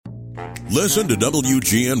Listen to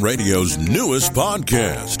WGN Radio's newest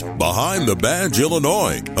podcast, Behind the Badge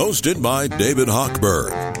Illinois, hosted by David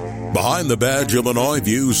Hochberg. Behind the Badge Illinois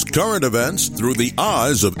views current events through the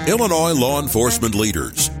eyes of Illinois law enforcement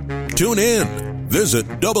leaders. Tune in. Visit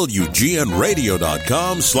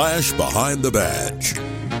WGNRadio.com/Behind the Badge.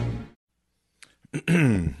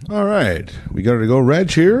 All right. We got to go,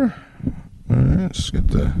 Reg, here. All right, let's get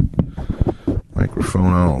the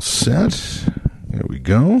microphone all set. There we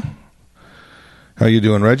go. How you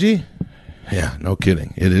doing, Reggie? Yeah, no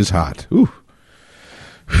kidding. It is hot. Ooh.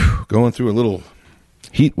 Going through a little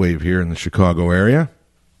heat wave here in the Chicago area.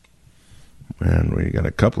 And we got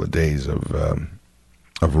a couple of days of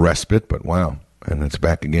respite, but wow. And it's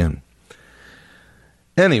back again.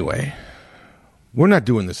 Anyway, we're not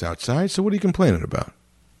doing this outside, so what are you complaining about?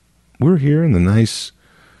 We're here in the nice,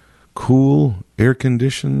 cool,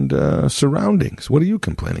 air-conditioned surroundings. What are you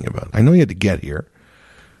complaining about? I know you had to get here.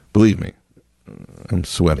 Believe me, I'm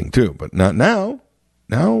sweating too, but not now.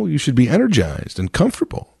 Now you should be energized and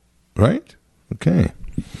comfortable, right? Okay.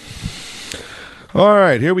 All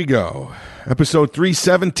right, here we go. Episode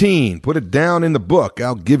 317. Put it down in the book.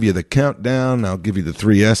 I'll give you the countdown. I'll give you the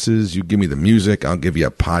 3 S's. You give me the music. I'll give you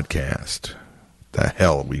a podcast. The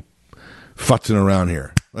hell are we futzing around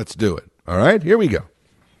here? Let's do it. All right, here we go.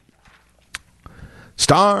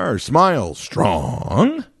 Star, smile,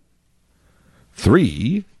 strong.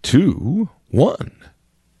 3, 2, 1.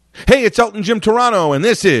 Hey, it's Elton Jim Turano, and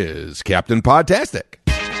this is Captain Podtastic.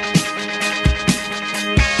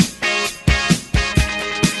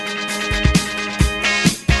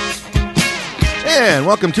 And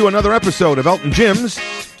welcome to another episode of Elton Jim's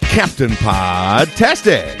Captain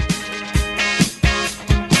Podtastic.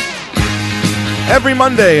 Every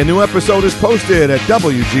Monday, a new episode is posted at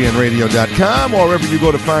WGNRadio.com or wherever you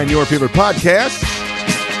go to find your favorite podcasts.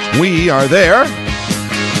 We are there.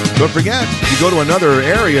 Don't forget, if you go to another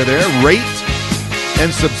area there, rate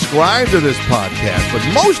and subscribe to this podcast. But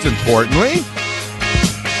most importantly,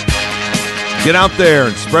 get out there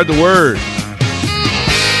and spread the word.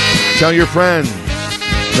 Tell your friends.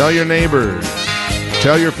 Tell your neighbors.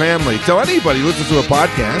 Tell your family. Tell anybody who listens to a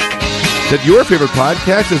podcast that your favorite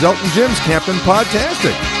podcast is Elton Jim's Captain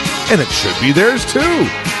Podtastic. And it should be theirs too.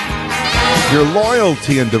 Your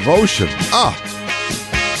loyalty and devotion.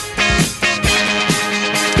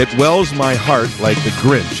 It wells my heart like the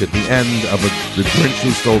Grinch at the end of The Grinch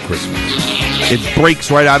Who Stole Christmas. It breaks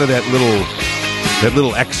right out of that little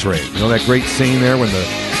X-ray. You know that great scene there when the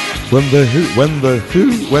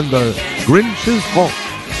Grinch is hot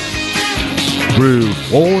through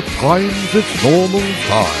 4 times its normal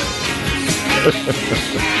size.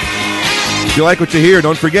 If you like what you hear,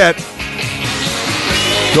 don't forget.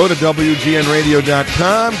 Go to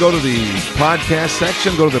WGNRadio.com, go to the podcast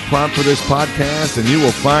section, go to the prompt for this podcast, and you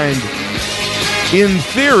will find, in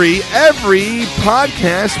theory, every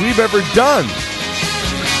podcast we've ever done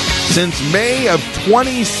since May of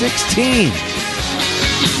 2016.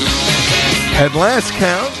 At last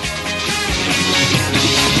count,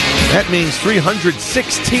 that means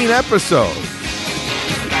 316 episodes.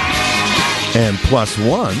 And plus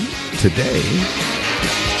 1 today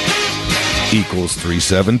equals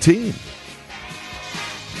 317.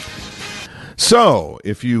 So,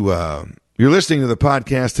 if you're listening to the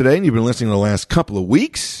podcast today and you've been listening the last couple of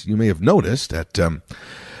weeks, you may have noticed that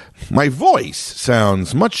my voice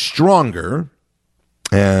sounds much stronger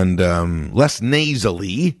and less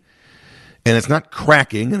nasally, and it's not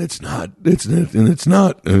cracking, and it's not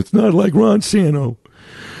like Ron Santo,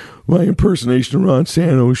 my impersonation of Ron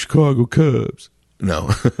Santo, Chicago Cubs.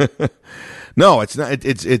 No. No, it's not.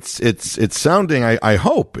 It's sounding. I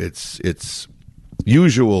hope it's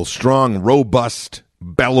usual, strong, robust,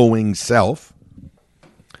 bellowing self.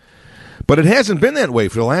 But it hasn't been that way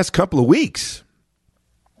for the last couple of weeks,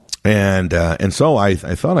 and so I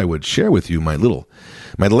thought I would share with you my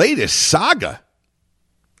latest saga.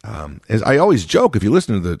 As I always joke, if you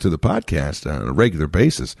listen to the podcast on a regular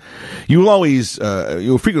basis,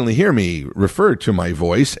 you'll frequently hear me refer to my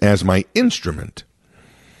voice as my instrument.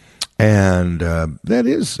 And that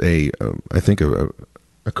is I think a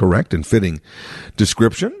correct and fitting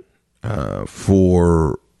description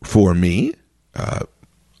for me.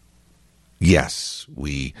 Yes,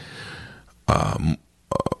 we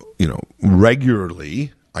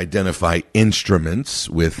regularly identify instruments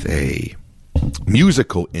with a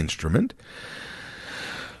musical instrument.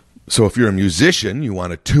 So if you're a musician, you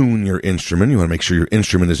want to tune your instrument. You want to make sure your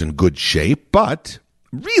instrument is in good shape. But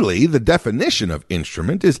really, the definition of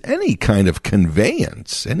instrument is any kind of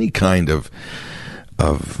conveyance, any kind of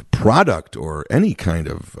product or any kind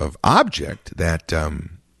of object that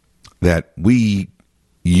we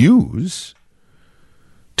use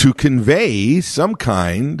to convey some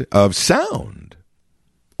kind of sound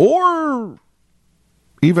or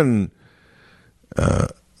even a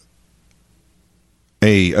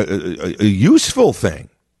useful thing.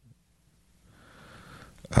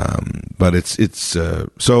 But it's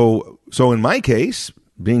so in my case,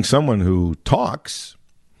 being someone who talks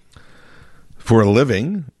for a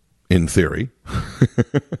living, in theory,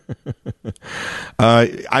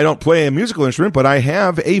 I don't play a musical instrument, but I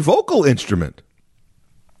have a vocal instrument.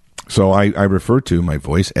 So I refer to my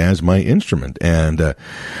voice as my instrument. And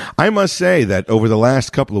I must say that over the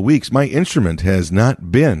last couple of weeks, my instrument has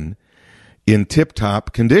not been in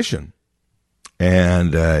tip-top condition.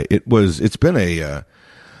 And it's been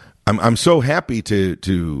I'm so happy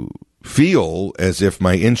to feel as if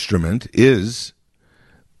my instrument is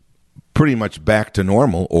pretty much back to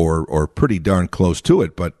normal or pretty darn close to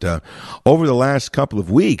it. But over the last couple of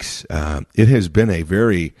weeks, it has been a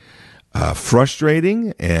very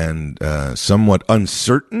frustrating and somewhat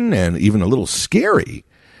uncertain and even a little scary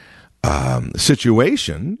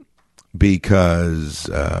situation because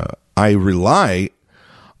I rely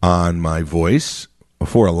on my voice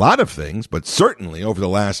for a lot of things, but certainly over the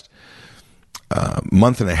last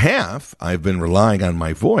month and a half, I've been relying on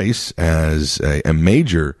my voice as a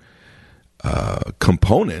major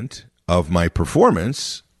component of my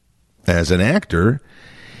performance as an actor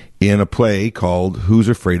in a play called Who's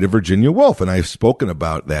Afraid of Virginia Woolf. And I've spoken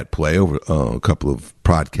about that play over a couple of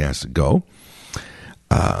podcasts ago.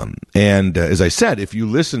 And as I said, if you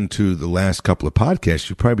listen to the last couple of podcasts,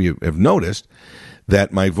 you probably have noticed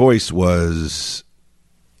that my voice was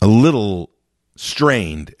a little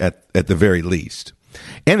strained at the very least.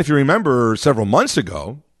 And if you remember several months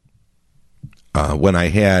ago, when I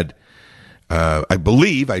had, I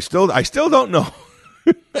believe, I still don't know.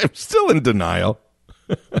 I'm still in denial.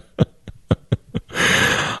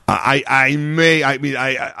 I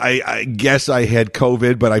guess I had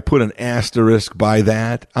COVID, but I put an asterisk by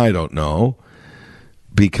that. I don't know,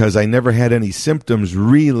 because I never had any symptoms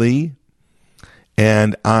really,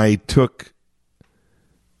 and I took,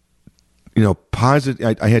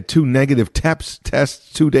 positive. I had 2 negative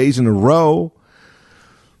tests 2 days in a row,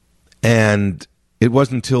 and it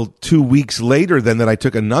wasn't until 2 weeks later then that I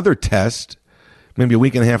took another test, maybe a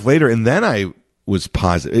week and a half later, and then I was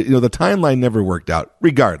positive. The timeline never worked out.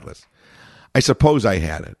 Regardless, I suppose I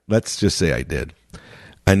had it. Let's just say I did.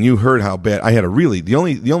 And you heard how bad I had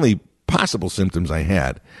the only possible symptoms I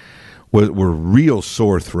had were real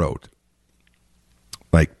sore throat,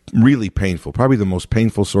 like really painful, probably the most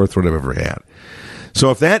painful sore throat I've ever had. So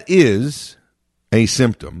if that is a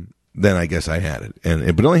symptom, then I guess I had it,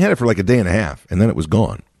 but only had it for like a day and a half, and then it was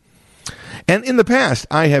gone. And in the past,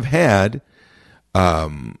 I have had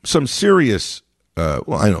some serious.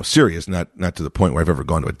 I know serious, not to the point where I've ever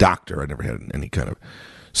gone to a doctor. I never had any kind of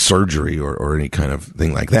surgery or any kind of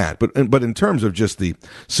thing like that. But in terms of just the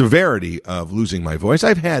severity of losing my voice,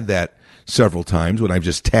 I've had that several times when I've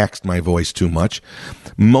just taxed my voice too much.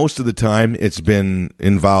 Most of the time, it's been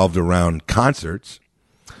involved around concerts.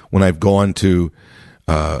 When I've gone to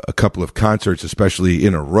a couple of concerts, especially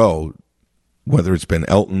in a row, whether it's been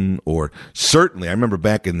Elton or certainly, I remember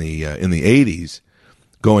back in the 80s.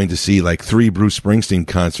 Going to see like 3 Bruce Springsteen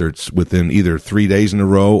concerts within either 3 days in a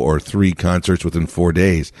row or 3 concerts within 4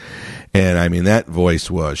 days. And I mean, that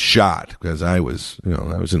voice was shot because I was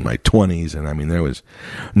in my 20s, and I mean, there was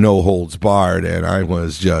no holds barred, and I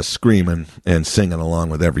was just screaming and singing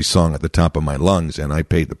along with every song at the top of my lungs, and I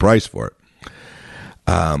paid the price for it.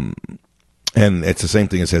 And it's the same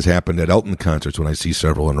thing as has happened at Elton concerts when I see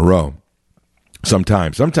several in a row.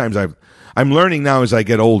 Sometimes I'm learning now as I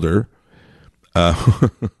get older,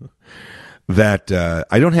 that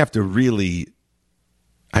I don't have to really.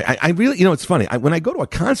 I really, it's funny. When I go to a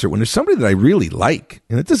concert, when there's somebody that I really like,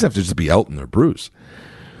 and it doesn't have to just be Elton or Bruce,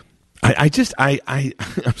 I'm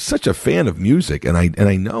such a fan of music, and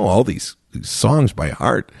I know all these songs by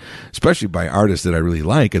heart, especially by artists that I really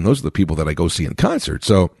like, and those are the people that I go see in concert.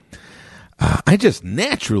 So I just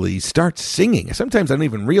naturally start singing. Sometimes I don't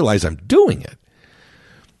even realize I'm doing it.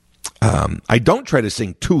 I don't try to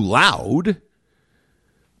sing too loud.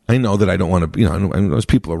 I know that I don't want to, I know there's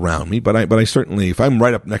people around me, but I certainly, if I'm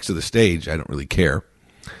right up next to the stage, I don't really care.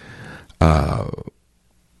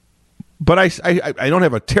 But I don't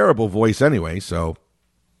have a terrible voice anyway, so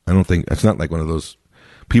I don't think, it's not like one of those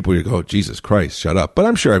people you go, Jesus Christ, shut up. But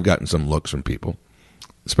I'm sure I've gotten some looks from people,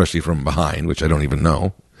 especially from behind, which I don't even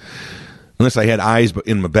know. Unless I had eyes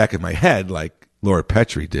in the back of my head, like Laura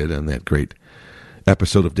Petrie did in that great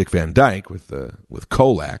episode of Dick Van Dyke with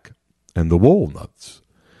Kolak and the Walnuts.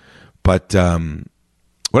 But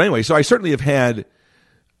anyway, so I certainly have had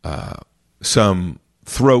some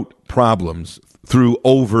throat problems through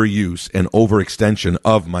overuse and overextension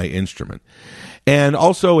of my instrument. And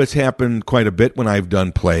also it's happened quite a bit when I've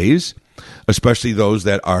done plays, especially those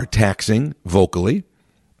that are taxing vocally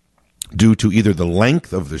due to either the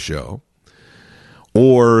length of the show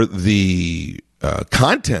or the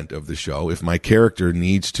content of the show. If my character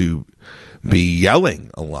needs to be yelling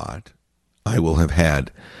a lot, I will have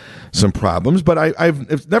had some problems. But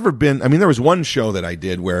I've never been, I mean, there was one show that I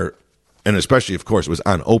did where, and especially, of course, it was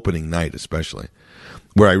on opening night especially,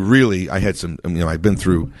 where I had some, I've been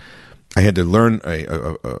through, I had to learn,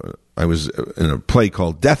 I was in a play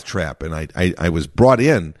called Death Trap, and I was brought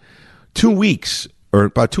in 2 weeks, or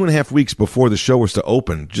about 2.5 weeks before the show was to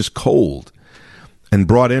open, just cold, and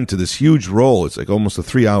brought into this huge role. It's like almost a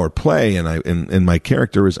 3-hour play, and my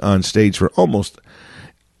character is on stage for almost,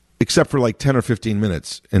 except for like 10 or 15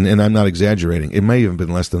 minutes, and I'm not exaggerating. It may have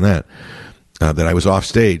been less than that, that I was off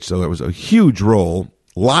stage. So it was a huge role,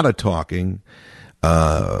 a lot of talking,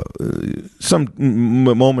 some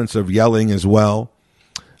moments of yelling as well.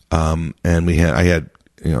 And I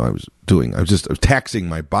was taxing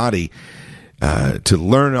my body to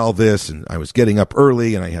learn all this, and I was getting up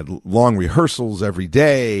early, and I had long rehearsals every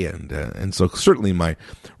day, and so certainly my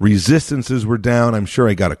resistances were down. I'm sure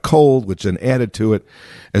I got a cold, which then added to it,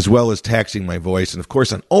 as well as taxing my voice. And of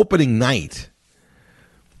course, on opening night,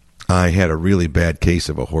 I had a really bad case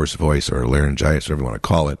of a hoarse voice, or laryngitis, whatever you want to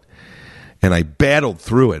call it, and I battled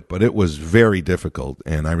through it, but it was very difficult.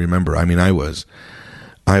 And I remember, I was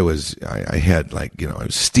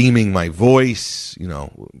steaming my voice,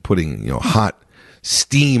 putting, hot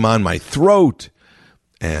steam on my throat,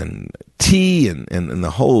 and tea and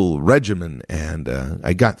the whole regimen. And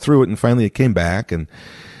I got through it, and finally it came back and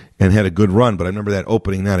had a good run. But I remember that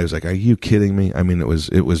opening night, I was like, are you kidding me? I mean, it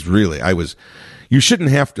was really, you shouldn't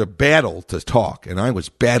have to battle to talk. And I was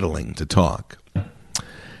battling to talk.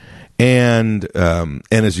 And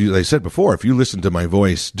as I said before, if you listen to my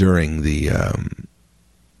voice during the,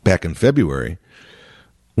 back in February,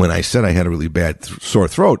 when I said I had a really bad sore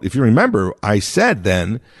throat, if you remember, I said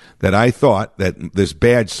then that I thought that this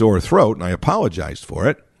bad sore throat, and I apologized for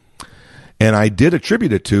it, and I did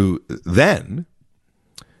attribute it to then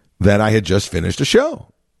that I had just finished a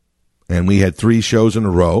show. And we had 3 shows in a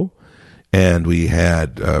row, and we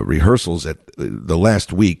had rehearsals at the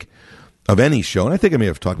last week of any show. And I think I may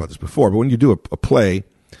have talked about this before, but when you do a play,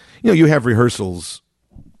 you have rehearsals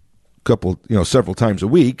several times a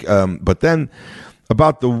week, but then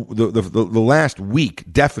about the last week,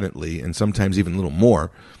 definitely, and sometimes even a little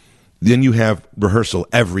more, then you have rehearsal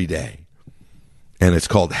every day, and it's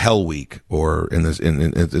called Hell Week,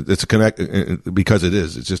 it's a connect, because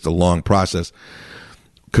it's just a long process,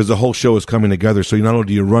 because the whole show is coming together. So not only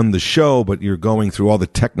do you run the show, but you're going through all the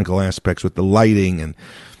technical aspects with the lighting and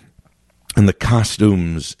the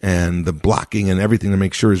costumes and the blocking and everything to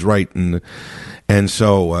make sure is right, and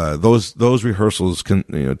so those rehearsals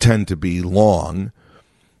can tend to be long,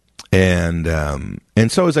 and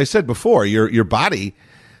so, as I said before, your body,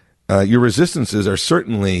 your resistances are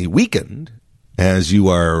certainly weakened as you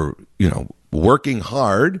are working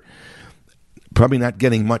hard, probably not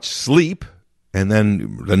getting much sleep, and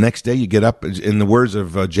then the next day you get up, in the words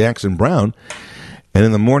of Jackson Browne, and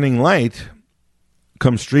in the morning light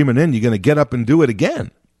come streaming in, you're going to get up and do it again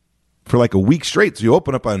for like a week straight. So you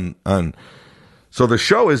open up on so the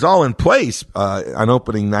show is all in place on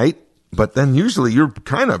opening night, but then usually you're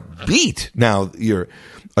kind of beat. Now your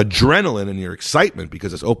adrenaline and your excitement,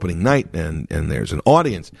 because it's opening night and there's an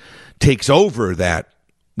audience, takes over that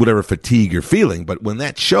whatever fatigue you're feeling. But when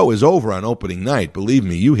that show is over on opening night, believe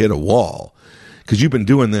me, you hit a wall, because you've been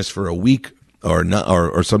doing this for a week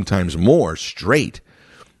or sometimes more straight.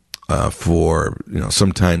 For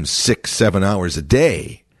sometimes 6-7 hours a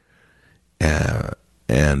day, and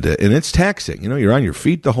it's taxing. You're on your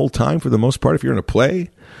feet the whole time for the most part. If you're in a play,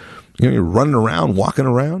 you're running around, walking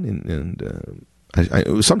around, and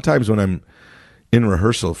I sometimes when I'm in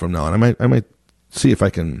rehearsal from now on, I might see if I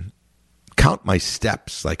can count my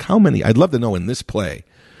steps. Like how many? I'd love to know in this play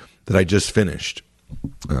that I just finished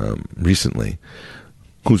recently,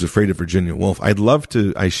 Who's Afraid of Virginia Woolf. I'd love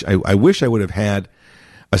to. I wish I would have had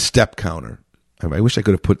a step counter. I wish I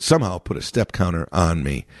could have somehow put a step counter on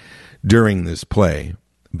me during this play,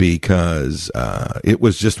 because it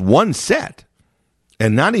was just one set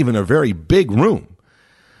and not even a very big room.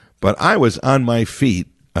 But I was on my feet.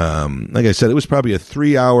 Like I said, it was probably a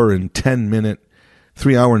 3 hour and 10 minute,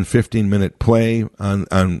 3 hour and 15 minute play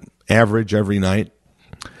on average every night.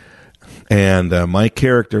 And my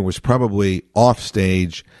character was probably off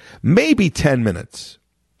stage maybe 10 minutes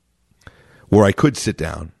where I could sit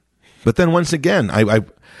down. But then once again,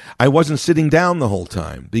 I wasn't sitting down the whole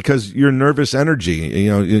time because your nervous energy,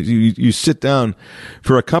 you sit down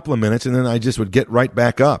for a couple of minutes and then I just would get right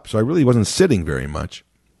back up. So I really wasn't sitting very much.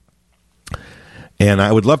 And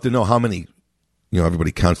I would love to know how many,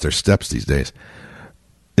 everybody counts their steps these days.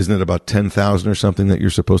 Isn't it about 10,000 or something that you're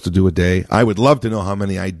supposed to do a day? I would love to know how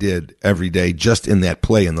many I did every day just in that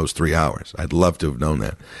play in those 3 hours. I'd love to have known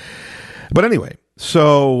that. But anyway,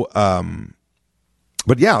 so,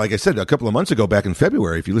 but yeah, like I said, a couple of months ago, back in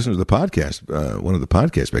February, if you listen to the podcast, one of the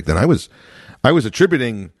podcasts back then, I was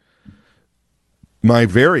attributing my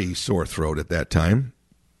very sore throat at that time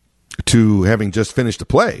to having just finished a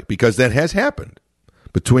play, because that has happened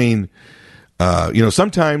between,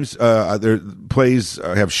 sometimes their plays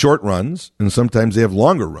have short runs and sometimes they have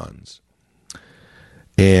longer runs.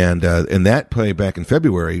 And in that play back in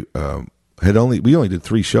February, we only did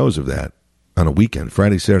 3 shows of that on a weekend,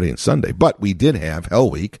 Friday, Saturday, and Sunday. But we did have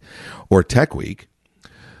Hell Week or Tech Week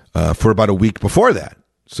for about a week before that.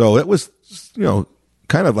 So it was,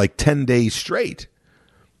 kind of like 10 days straight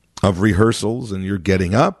of rehearsals, and you're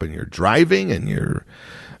getting up and you're driving and you're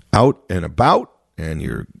out and about and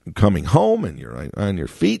you're coming home and you're on your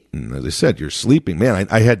feet. And as I said, you're sleeping. Man,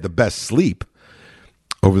 I had the best sleep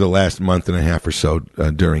over the last month and a half or so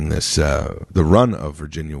during this the run of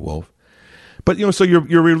Virginia Woolf. But so your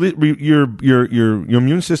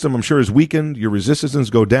immune system, I'm sure, is weakened. Your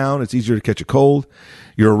resistance go down. It's easier to catch a cold.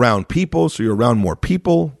 You're around people, so you're around more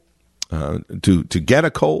people to get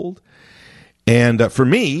a cold. And for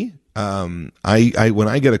me, I when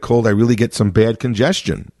I get a cold, I really get some bad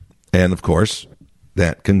congestion, and of course,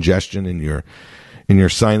 that congestion in your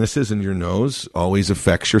sinuses and your nose always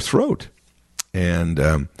affects your throat.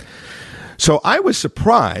 And so I was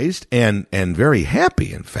surprised and very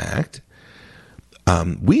happy, in fact.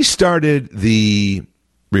 We started the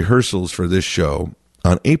rehearsals for this show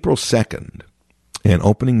on April 2nd, and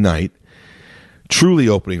opening night, truly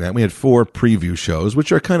opening night, we had 4 preview shows,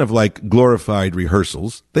 which are kind of like glorified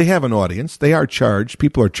rehearsals. They have an audience. They are charged.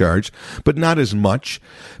 People are charged, but not as much,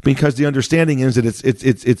 because the understanding is that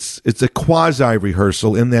it's a quasi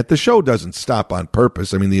rehearsal in that the show doesn't stop on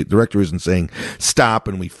purpose. I mean, the director isn't saying stop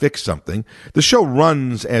and we fix something. The show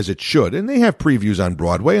runs as it should, and they have previews on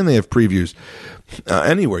Broadway, and they have previews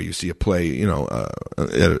anywhere you see a play,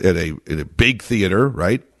 at a big theater,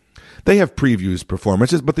 right? They have previews,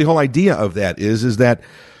 performances, but the whole idea of that is that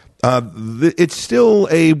it's still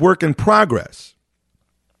a work in progress.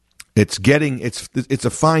 It's a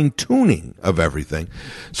fine tuning of everything,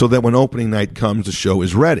 so that when opening night comes, the show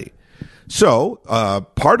is ready. So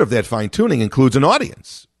part of that fine tuning includes an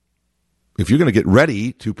audience. If you're going to get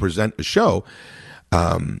ready to present a show,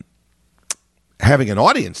 having an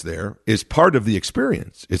audience there is part of the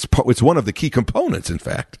experience. It's one of the key components, in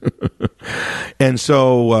fact. And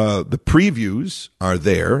so the previews are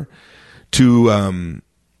there to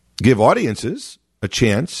give audiences a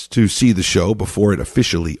chance to see the show before it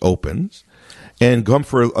officially opens, and come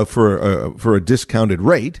for a discounted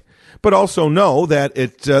rate, but also know that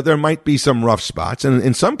there might be some rough spots. And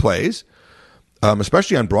in some plays,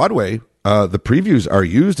 especially on Broadway, the previews are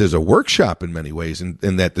used as a workshop in many ways,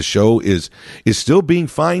 in that the show is still being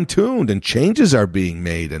fine-tuned, and changes are being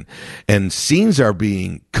made, and scenes are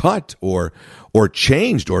being cut or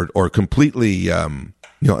changed or completely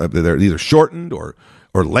they're either shortened or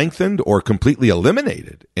lengthened or completely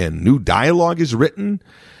eliminated, and new dialogue is written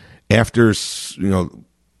after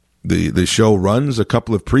the show runs a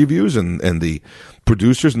couple of previews, and the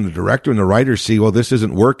producers and the director and the writers see, well, this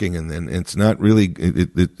isn't working, and it's not really.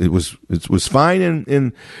 It was fine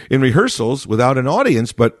in rehearsals without an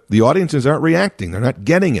audience, but the audiences aren't reacting; they're not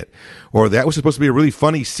getting it, or that was supposed to be a really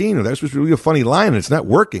funny scene, or that was supposed to be a really funny line, and it's not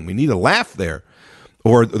working. We need a laugh there,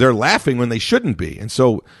 or they're laughing when they shouldn't be. And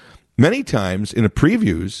so many times in the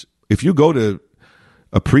previews, if you go to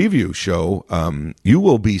a preview show, you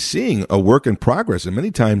will be seeing a work in progress. And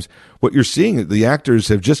many times what you're seeing, the actors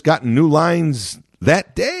have just gotten new lines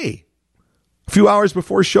that day, a few hours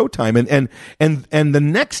before showtime. And the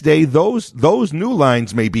next day, those new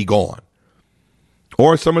lines may be gone.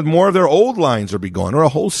 Or more of their old lines will be gone, or a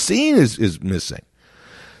whole scene is missing.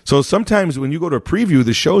 So sometimes when you go to a preview,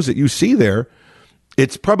 the shows that you see there,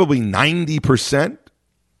 it's probably 90%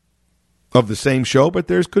 of the same show, but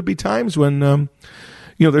could be times when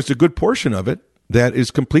there's a good portion of it that is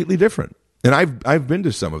completely different. And I've been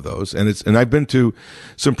to some of those, and I've been to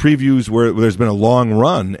some previews where there's been a long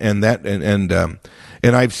run, and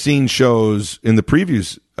I've seen shows in the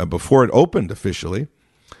previews before it opened officially,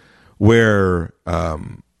 where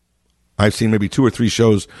I've seen maybe 2 or 3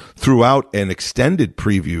 shows throughout an extended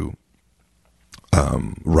preview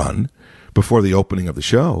run before the opening of the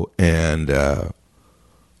show, and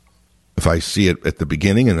if I see it at the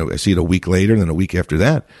beginning and I see it a week later and then a week after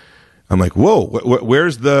that, I'm like, whoa,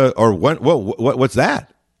 where's the, or what, what's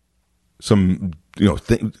that? Some,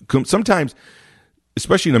 sometimes,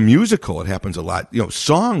 especially in a musical, it happens a lot.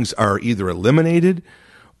 Songs are either eliminated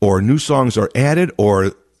or new songs are added,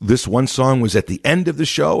 or this one song was at the end of the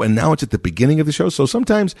show and now it's at the beginning of the show. So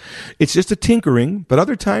sometimes it's just a tinkering, but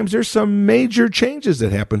other times there's some major changes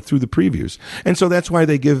that happen through the previews. And so that's why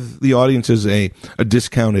they give the audiences a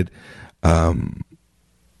discounted,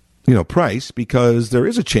 price, because there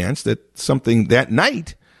is a chance that something that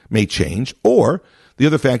night may change, or the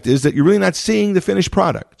other fact is that you're really not seeing the finished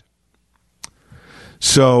product.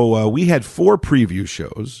 So we had 4 preview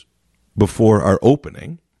shows before our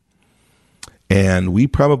opening. And we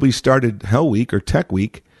probably started Hell Week or Tech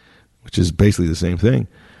Week, which is basically the same thing,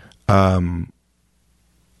 about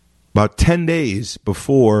 10 days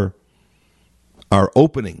before our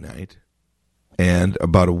opening night and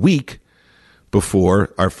about a week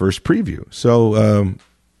before our first preview. So,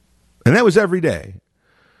 and that was every day.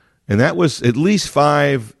 And that was at least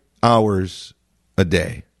 5 hours a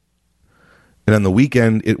day. And on the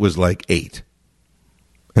weekend, it was like 8.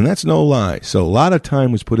 And that's no lie. So a lot of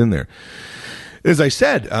time was put in there. As I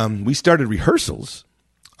said, we started rehearsals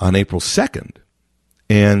on April 2nd.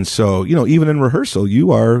 And so, even in rehearsal,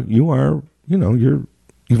 you're, even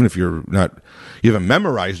if you haven't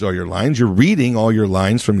memorized all your lines, you're reading all your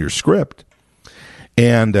lines from your script.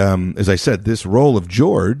 And as I said, this role of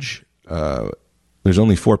George, there's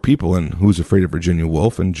only 4 people in Who's Afraid of Virginia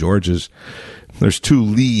Woolf, and there's 2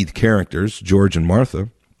 lead characters, George and Martha.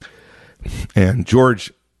 And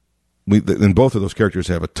George, and both of those characters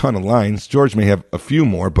have a ton of lines. George may have a few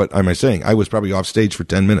more, but I was probably off stage for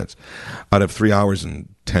 10 minutes out of 3 hours and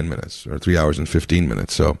 10 minutes, or 3 hours and 15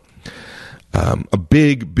 minutes. So a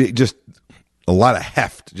big, just a lot of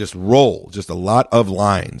heft, just a lot of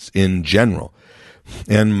lines in general,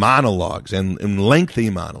 and monologues and lengthy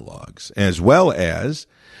monologues, as well as,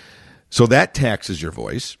 so that taxes your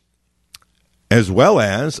voice, as well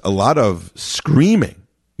as a lot of screaming,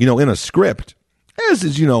 in a script. As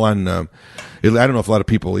is, on, I don't know if a lot of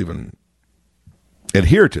people even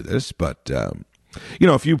adhere to this, but,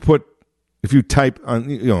 if you type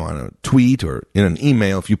on, on a tweet or in an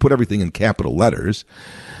email, if you put everything in capital letters,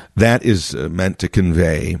 that is meant to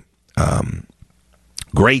convey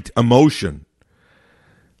great emotion.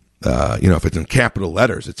 If it's in capital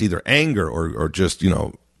letters, it's either anger or just,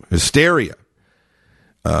 hysteria.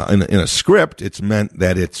 In a script, it's meant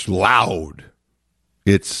that it's loud.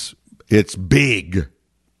 It's big.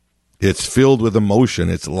 It's filled with emotion.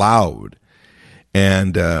 It's loud.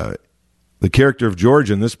 And the character of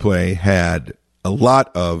George in this play had a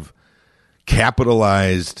lot of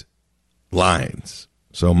capitalized lines.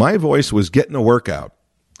 So my voice was getting a workout.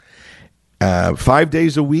 5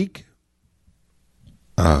 days a week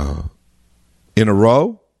in a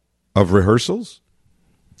row of rehearsals.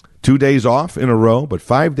 2 days off in a row, but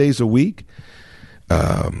 5 days a week.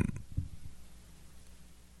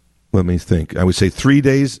 Let me think. I would say 3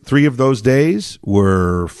 of those days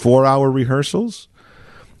were 4-hour rehearsals.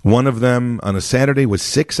 One of them on a Saturday was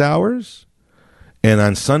 6 hours, and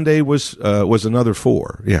on Sunday was another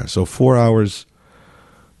 4. Yeah, so 4 hours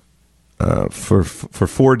for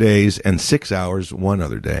 4 days and 6 hours one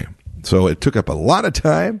other day. So it took up a lot of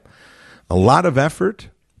time, a lot of effort,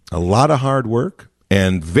 a lot of hard work,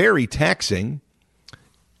 and very taxing,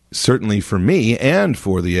 certainly for me and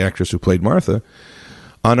for the actress who played Martha,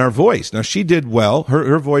 on our voice. Now, she did well.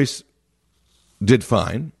 Her voice did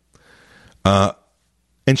fine. But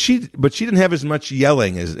she didn't have as much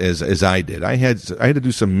yelling as I did. I had to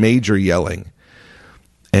do some major yelling.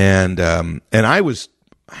 And I was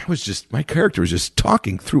just, my character was just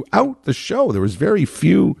talking throughout the show. There was very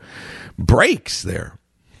few breaks there.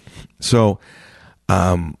 So,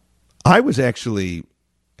 I was actually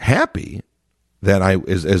happy that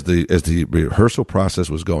as the rehearsal process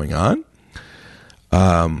was going on,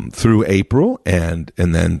 through April and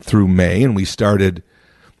then through May, and we started,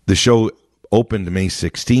 the show opened May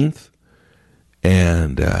 16th,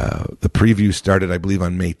 and the preview started, I believe,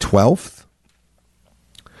 on May 12th.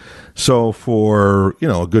 So for,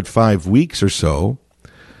 a good 5 weeks or so,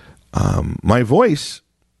 my voice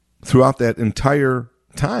throughout that entire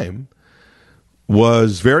time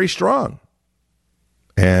was very strong.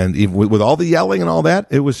 And even with all the yelling and all that,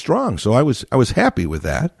 it was strong. So I was happy with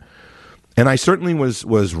that. And I certainly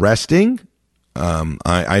was resting.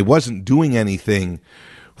 I wasn't doing anything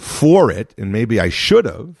for it, and maybe I should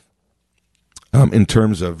have, in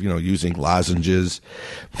terms of, using lozenges.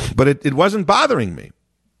 But it wasn't bothering me.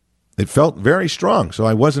 It felt very strong, so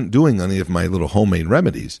I wasn't doing any of my little homemade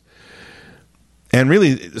remedies. And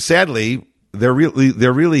really, sadly, there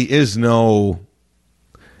really is no,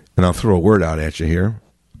 and I'll throw a word out at you here,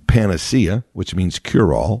 panacea, which means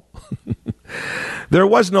cure-all. There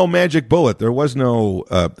was no magic bullet. There was no,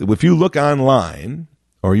 if you look online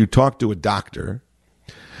or you talk to a doctor,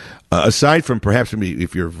 aside from perhaps maybe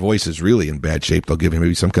if your voice is really in bad shape, they'll give you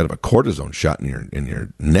maybe some kind of a cortisone shot in your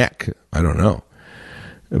neck. I don't know.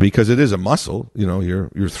 Because it is a muscle,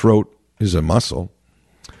 your throat is a muscle.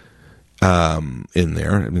 In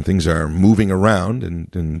there, I mean, things are moving around,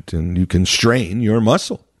 and you can strain your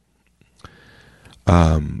muscle.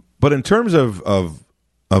 But in terms of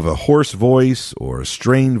a hoarse voice or a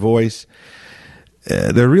strained voice,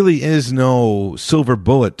 there really is no silver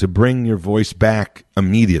bullet to bring your voice back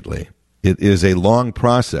immediately. It is a long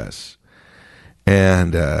process,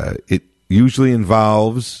 and it usually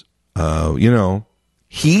involves,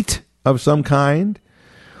 heat of some kind,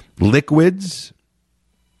 liquids,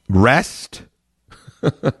 rest.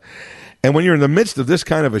 And when you're in the midst of this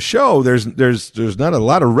kind of a show, there's not a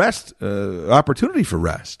lot of rest, opportunity for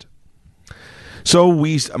rest. So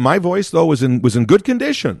my voice though was in good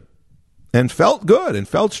condition and felt good and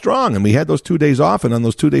felt strong. And we had those 2 days off, and on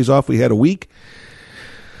those 2 days off we had a week.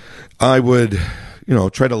 I would,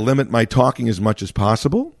 try to limit my talking as much as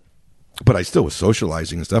possible, but I still was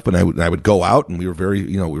socializing and stuff. And I would go out, and we were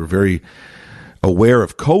very aware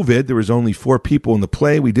of COVID. There was only 4 people in the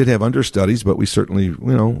play. We did have understudies, but we certainly,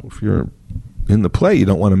 if you're in the play, you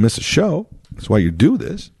don't want to miss a show. That's why you do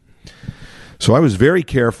this. So I was very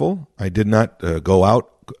careful. I did not go out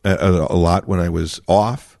a lot when I was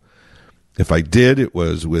off. If I did, it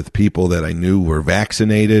was with people that I knew were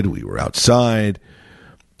vaccinated. We were outside.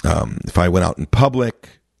 If I went out in public,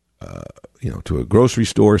 to a grocery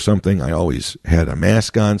store or something, I always had a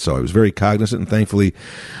mask on, so I was very cognizant, and thankfully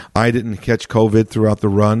I didn't catch COVID throughout the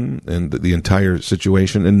run and the entire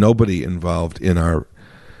situation, and nobody involved in our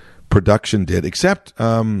production did, except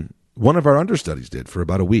one of our understudies did for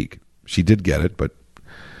about a week. She did get it, but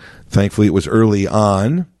thankfully it was early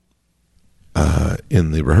on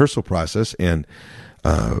in the rehearsal process, and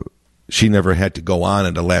she never had to go on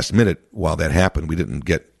at the last minute while that happened. We didn't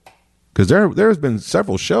get, because there's been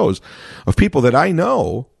several shows of people that I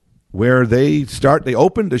know where they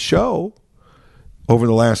opened a show over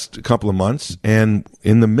the last couple of months, and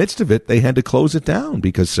in the midst of it, they had to close it down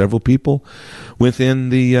because several people within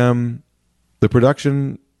the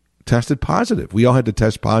production tested positive. We all had to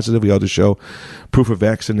test positive. We all had to show proof of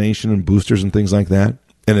vaccination and boosters and things like that.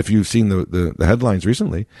 And if you've seen the headlines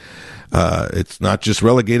recently, it's not just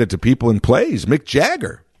relegated to people in plays. Mick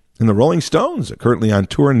Jagger and the Rolling Stones are currently on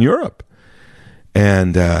tour in Europe,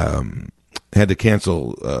 and had to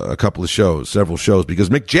cancel a couple of shows, several shows, because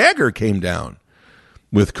Mick Jagger came down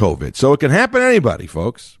with COVID. So it can happen to anybody,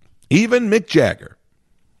 folks, even Mick Jagger.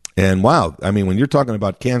 And wow, I mean, when you're talking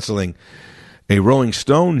about canceling a Rolling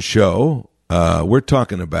Stone show, we're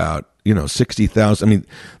talking about 60,000. I mean,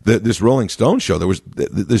 this Rolling Stone show,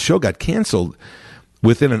 the show got canceled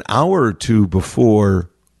within an hour or two before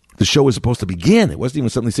the show was supposed to begin. It wasn't even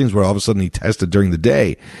some of these things where all of a sudden he tested during the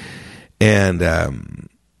day, and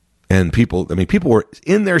people were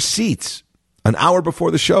in their seats an hour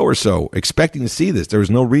before the show or so, expecting to see this. There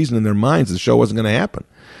was no reason in their minds the show wasn't going to happen,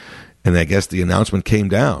 and I guess the announcement came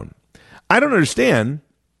down. I don't understand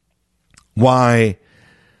why.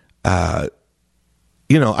 I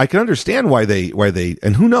can understand why they,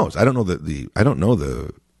 and who knows? I don't know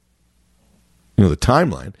the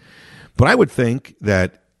timeline, but I would think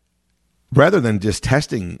that rather than just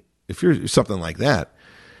testing, if you're something like that,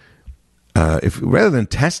 rather than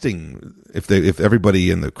testing, if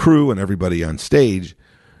everybody in the crew and everybody on stage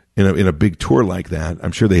in a big tour like that,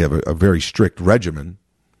 I'm sure they have a very strict regimen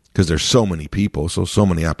because there's so many people, so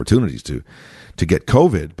many opportunities to get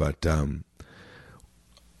COVID. But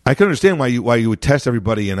I can understand why you would test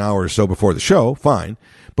everybody an hour or so before the show. Fine,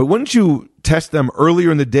 but wouldn't you test them earlier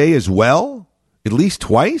in the day as well, at least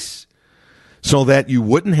twice? So that you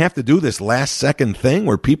wouldn't have to do this last second thing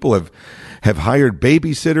where people have hired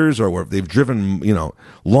babysitters or where they've driven,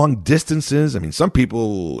 long distances. I mean, some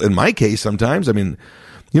people, in my case, sometimes, I mean,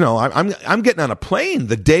 I'm getting on a plane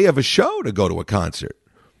the day of a show to go to a concert.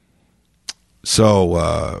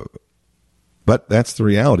 So, but that's the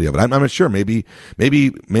reality of it. I'm not sure. Maybe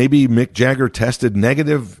Mick Jagger tested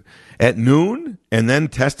negative at noon and then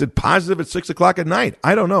tested positive at 6:00 at night.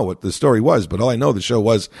 I don't know what the story was, but all I know the show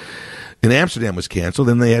was in Amsterdam was canceled.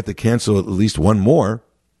 Then they had to cancel at least one more.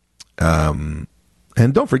 And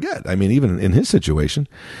don't forget, I mean, even in his situation,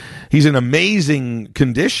 he's in amazing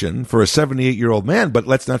condition for a 78-year-old man, but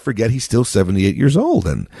let's not forget he's still 78 years old.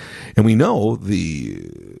 And we know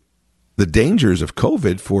the dangers of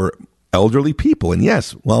COVID for elderly people. And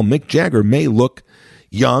yes, while Mick Jagger may look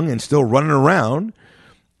young and still running around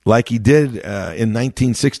like he did in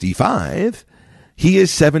 1965, he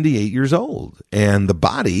is 78 years old. And the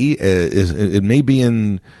body it may be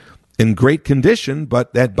in great condition,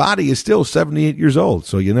 but that body is still 78 years old.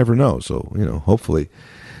 So you never know. So, hopefully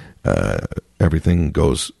everything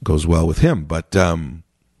goes well with him. But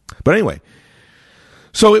anyway,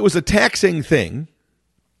 so it was a taxing thing.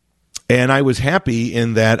 And I was happy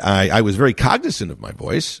in that I was very cognizant of my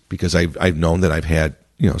voice, because I've known that I've had,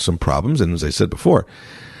 some problems. And as I said before,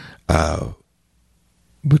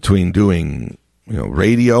 between doing,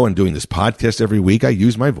 radio and doing this podcast every week, I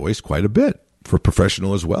use my voice quite a bit for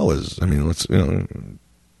professional as well as,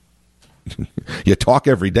 you talk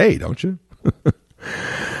every day, don't you?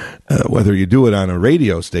 Whether you do it on a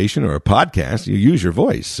radio station or a podcast, you use your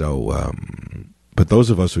voice. So, but those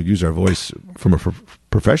of us who use our voice from a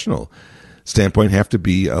professional standpoint have to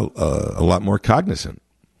be a lot more cognizant.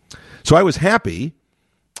 So I was happy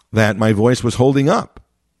that my voice was holding up,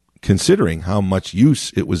 considering how much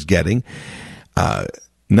use it was getting,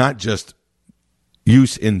 not just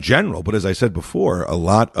use in general, but as I said before, a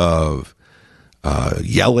lot of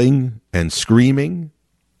yelling and screaming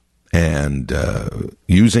and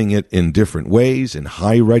using it in different ways, in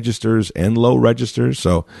high registers and low registers.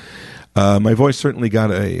 So my voice certainly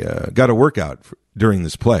got a workout during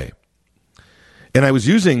this play, and I was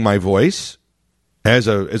using my voice as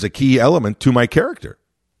a key element to my character,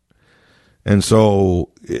 and so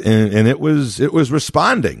and it was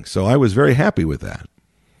responding. So I was very happy with that.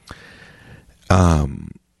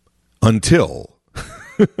 Until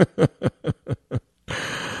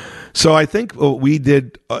so I think we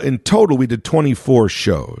did in total we did 24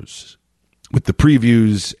 shows with the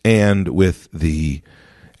previews and with the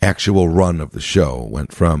actual run of the show.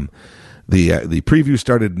 Went from the preview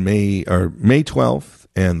started May 12th,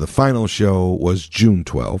 and the final show was June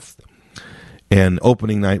 12th, and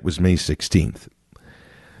opening night was May 16th.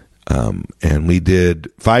 And we did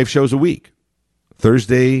 5 shows a week,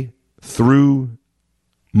 Thursday through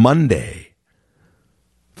Monday.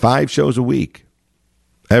 5 shows a week,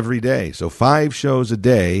 every day. So 5 shows a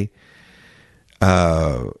day,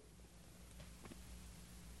 3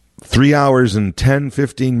 hours and 10,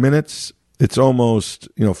 15 minutes. It's almost,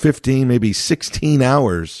 15, maybe 16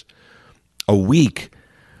 hours a week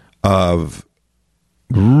of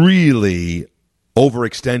really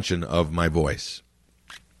overextension of my voice.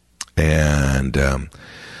 And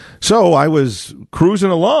so I was cruising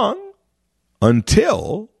along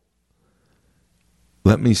until,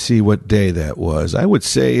 let me see what day that was. I would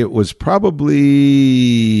say it was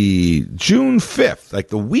probably June 5th, like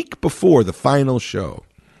the week before the final show.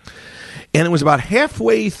 And it was about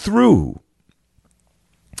halfway through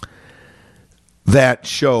that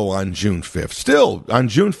show on June 5th. Still, on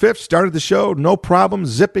June 5th, started the show, no problem,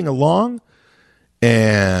 zipping along.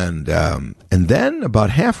 And then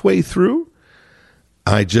about halfway through,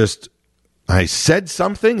 I said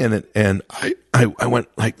something, and I went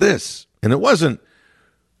like this, and it wasn't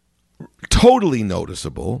totally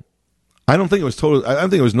noticeable. I don't think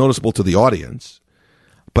it was noticeable to the audience,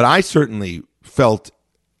 but I certainly felt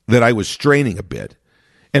that I was straining a bit,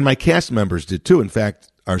 and my cast members did too. In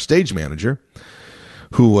fact, our stage manager,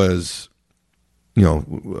 who was,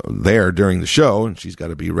 there during the show, and she's got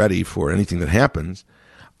to be ready for anything that happens.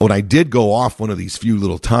 When I did go off one of these few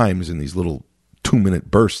little times in these little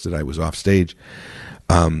 2-minute bursts that I was off stage,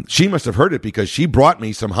 she must have heard it, because she brought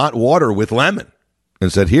me some hot water with lemon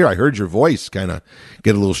and said, "Here, I heard your voice kind of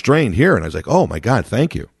get a little strained here." And I was like, "Oh my God,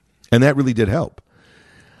 thank you." And that really did help.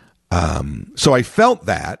 So I felt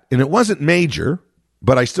that, and it wasn't major,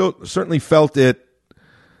 but I certainly felt it,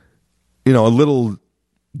 a little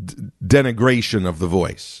denigration of the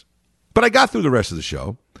voice. But I got through the rest of the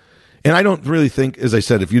show. And I don't really think, as I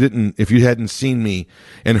said, if you hadn't seen me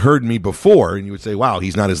and heard me before, and you would say, "Wow,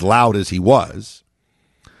 he's not as loud as he was,"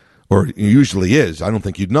 or he usually is, I don't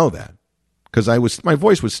think you'd know that, because my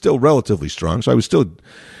voice was still relatively strong, so I was still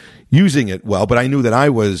using it well, but I knew that I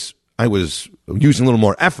was using a little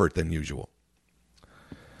more effort than usual.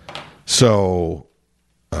 So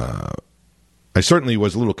I certainly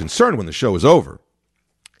was a little concerned when the show was over,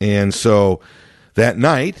 and so that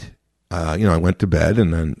night, I went to bed,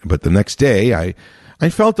 but the next day I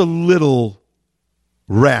felt a little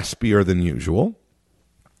raspier than usual,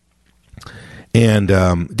 and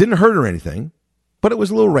it didn't hurt or anything, but it was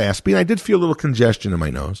a little raspy, and I did feel a little congestion in my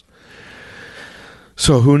nose.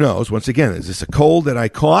 So who knows? Once again, is this a cold that I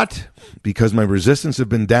caught because my resistance have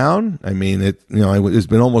been down? I mean, it's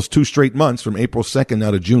been almost 2 straight months from April 2nd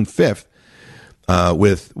now to June 5th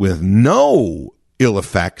with no ill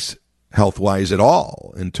effects health-wise at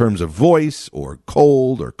all in terms of voice or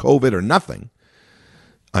cold or COVID or nothing.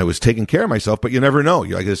 I was taking care of myself, but you never know.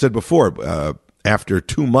 Like I said before, after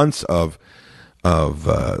 2 months of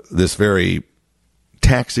this very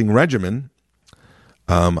taxing regimen,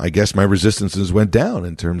 I guess my resistances went down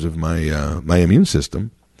in terms of my immune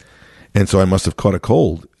system, and so I must have caught a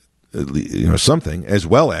cold, something, as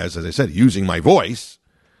well as I said, using my voice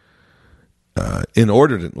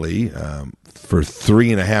inordinately for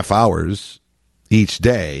 3.5 hours each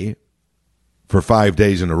day for 5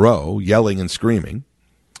 days in a row, yelling and screaming.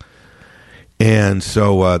 And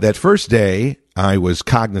so that first day, I was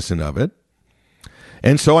cognizant of it.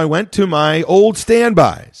 And so I went to my old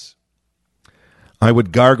standbys. I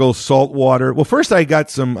would gargle salt water. Well, first I had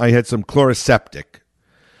some Chloraseptic,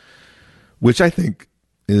 which I think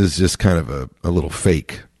is just kind of a little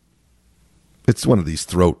fake. It's one of these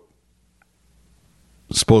throat,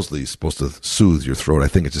 supposedly supposed to soothe your throat. I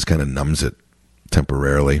think it just kind of numbs it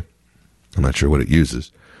temporarily. I'm not sure what it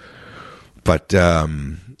uses. But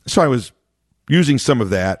so I was using some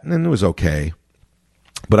of that, and it was okay.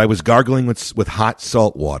 But I was gargling with hot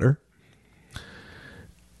salt water.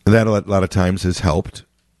 That a lot of times has helped.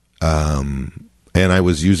 And I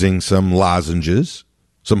was using some lozenges,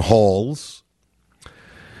 some Halls.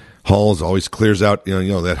 Halls always clears out,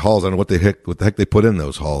 that Halls, I don't know what the heck they put in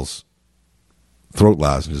those Halls throat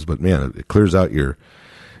lozenges, but man, it clears out your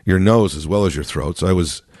nose as well as your throat. So I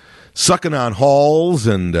was sucking on Halls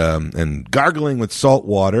and gargling with salt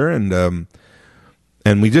water,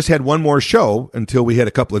 and we just had one more show until we had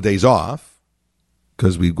a couple of days off,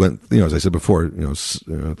 because we went, as I said before,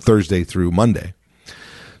 Thursday through Monday.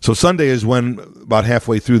 So Sunday is when, about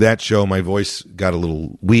halfway through that show, my voice got a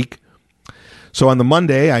little weak. So on the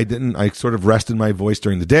Monday, I sort of rested my voice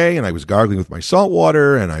during the day, and I was gargling with my salt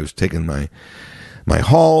water, and I was taking my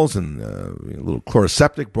Halls and a little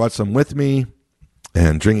Chloraseptic, brought some with me,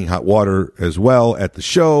 and drinking hot water as well at the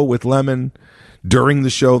show with lemon. During the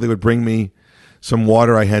show, they would bring me some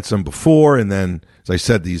water. I had some before, and then, as I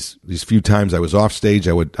said, these few times I was off stage,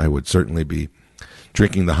 I would certainly be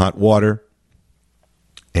drinking the hot water,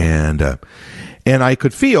 and I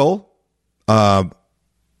could feel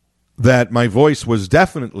that my voice was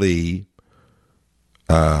definitely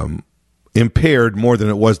impaired more than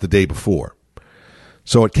it was the day before.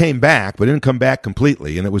 So it came back, but it didn't come back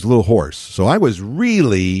completely, and it was a little hoarse. So I was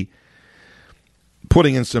really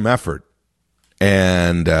putting in some effort.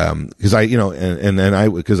 And because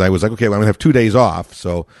I was like, okay, well, I'm gonna have 2 days off,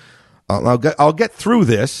 so I'll get through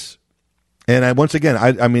this. And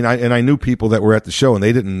I knew people that were at the show, and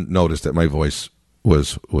they didn't notice that my voice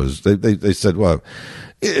was they said, well,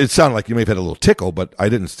 it sounded like you may have had a little tickle, but I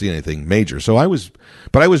didn't see anything major. So I was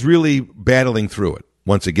really battling through it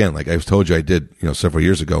once again, like I told you I did, several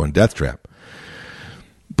years ago in Death Trap.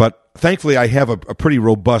 But thankfully, I have a pretty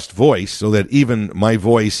robust voice, so that even my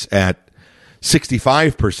voice at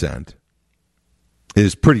 65%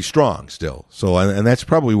 is pretty strong still. So, and that's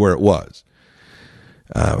probably where it was.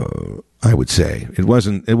 I would say it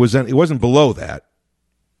wasn't below that,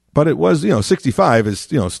 but it was, 65 is,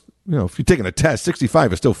 if you're taking a test,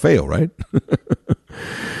 65 is still fail, right?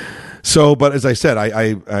 So, but as I said,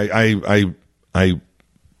 I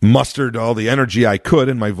mustered all the energy I could,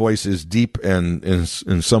 and my voice is deep and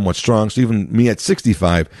somewhat strong. So even me at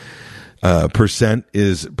 65%, percent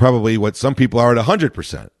is probably what some people are at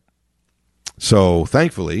 100%. So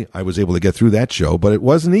thankfully, I was able to get through that show, but it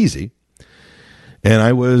wasn't easy. And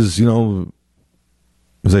I was,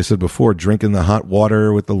 as I said before, drinking the hot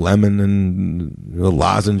water with the lemon and the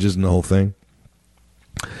lozenges and the whole thing.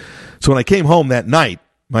 So when I came home that night,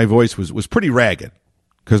 my voice was pretty ragged,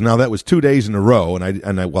 because now that was 2 days in a row,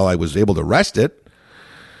 and I while I was able to rest it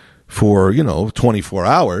for 24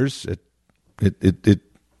 hours, it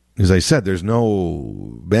as I said, there's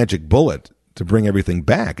no magic bullet to bring everything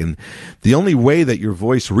back. And the only way that your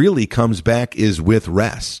voice really comes back is with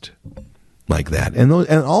rest like that. And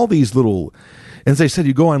all these little, and as I said,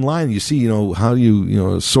 you go online and you see, how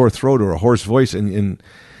a sore throat or a hoarse voice, and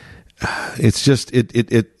it's just,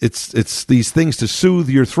 it's these things to soothe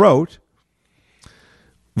your throat.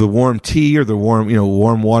 The warm tea or the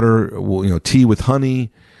warm water, tea with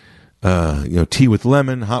honey, tea with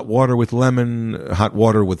lemon, hot water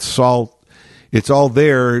with salt. It's all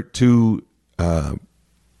there to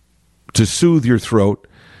soothe your throat.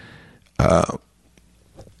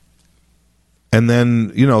 And then,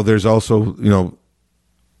 there's also,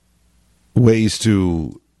 ways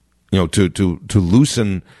to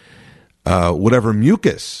loosen whatever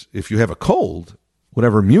mucus, if you have a cold,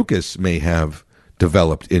 whatever mucus may have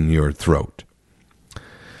developed in your throat.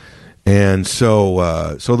 And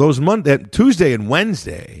so those Tuesday and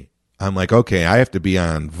Wednesday, I'm like, okay, I have to be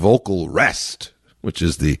on vocal rest, which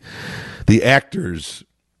is the actor's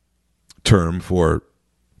term for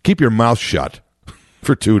keep your mouth shut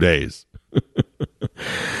for 2 days.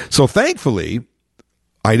 So thankfully,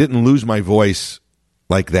 I didn't lose my voice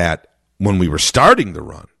like that when we were starting the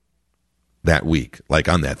run that week. Like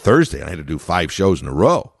on that Thursday, I had to do 5 shows in a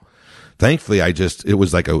row. Thankfully, it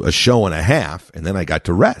was like a show and a half, and then I got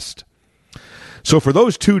to rest. So for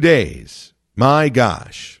those 2 days, my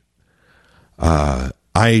gosh,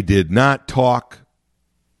 I did not talk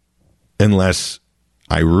unless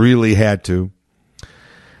I really had to.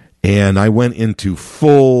 And I went into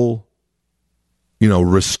full,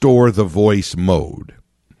 restore the voice mode.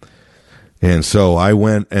 And so I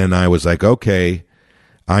went and I was like, okay,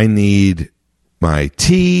 I need my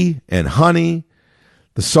tea and honey.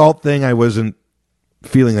 The salt thing, I wasn't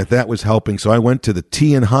feeling that was helping. So I went to the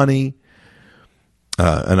tea and honey.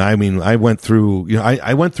 And I mean, I went through,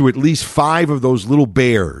 I went through at least 5 of those little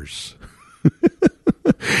bears.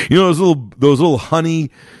 Those little honey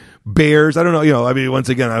bears. I don't know, I mean, once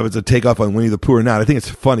again, I was a takeoff on Winnie the Pooh or not. I think it's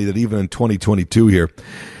funny that even in 2022 here,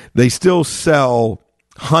 they still sell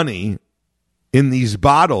honey in these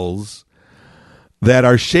bottles that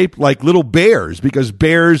are shaped like little bears because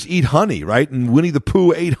bears eat honey, right? And Winnie the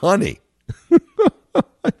Pooh ate honey.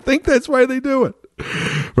 I think that's why they do it.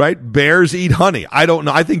 Right? Bears eat honey. I don't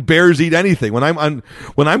know. I think bears eat anything. When I'm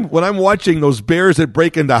watching those bears that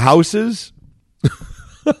break into houses,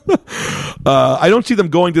 I don't see them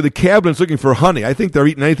going to the cabinets looking for honey. I think they're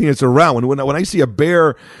eating anything that's around. When I see a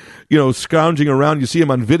bear, scrounging around, you see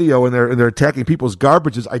them on video and they're attacking people's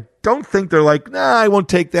garbages. I don't think they're like, nah, I won't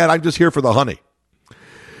take that. I'm just here for the honey.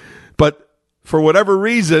 But for whatever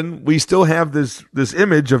reason, we still have this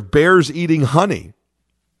image of bears eating honey.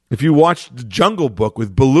 If you watch The Jungle Book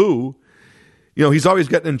with Baloo, he's always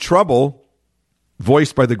getting in trouble,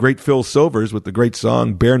 voiced by the great Phil Silvers with the great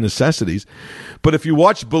song Bare Necessities. But if you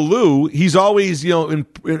watch Baloo, he's always,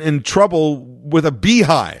 in trouble with a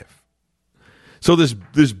beehive. So this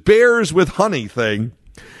bears with honey thing,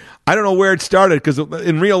 I don't know where it started because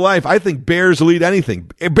in real life, I think bears will eat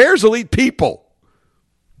anything. Bears will eat people.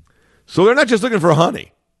 So they're not just looking for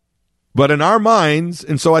honey. But in our minds,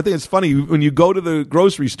 and so I think it's funny, when you go to the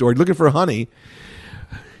grocery store looking for honey,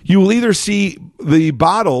 you will either see the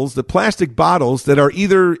bottles, the plastic bottles that are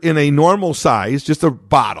either in a normal size, just a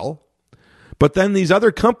bottle, but then these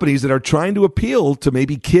other companies that are trying to appeal to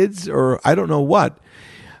maybe kids or I don't know what,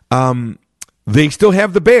 they still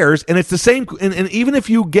have the bears, and it's the same. And even if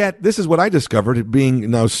you get, this is what I discovered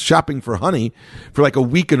being now shopping for honey for like a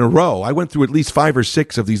week in a row. I went through at least 5 or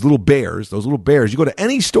 6 of these little bears, those little bears. You go to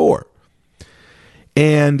any store,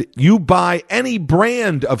 and you buy any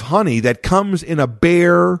brand of honey that comes in a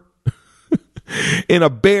bear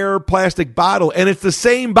plastic bottle, and it's the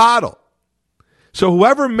same bottle. So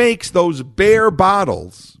whoever makes those bear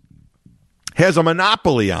bottles has a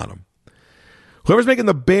monopoly on them. Whoever's making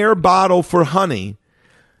the bear bottle for honey,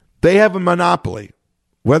 they have a monopoly.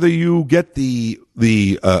 Whether you get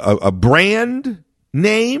a brand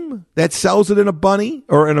name that sells it in a bunny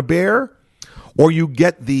or in a bear, or you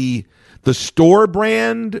get the store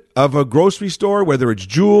brand of a grocery store, whether it's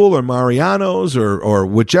Jewel or Mariano's or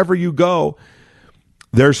whichever you go,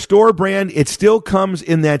 their store brand, it still comes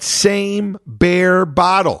in that same bear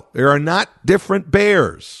bottle. There are not different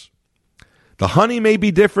bears. The honey may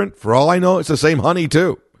be different. For all I know, it's the same honey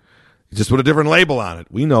too. You just put a different label on it.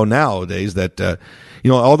 We know nowadays that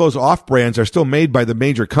all those off brands are still made by the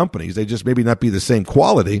major companies. They just maybe not be the same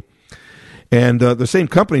quality. And the same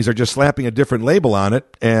companies are just slapping a different label on it,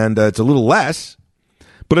 and it's a little less,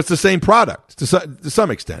 but it's the same product to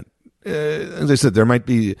some extent. As I said, there might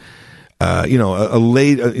be,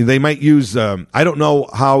 they might use, I don't know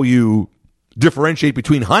how you differentiate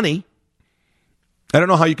between honey. I don't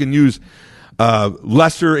know how you can use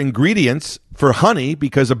lesser ingredients for honey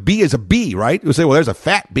because a bee is a bee, right? You'll say, well, there's a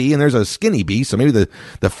fat bee and there's a skinny bee, so maybe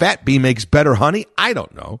the fat bee makes better honey. I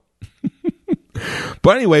don't know.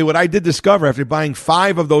 But anyway, what I did discover after buying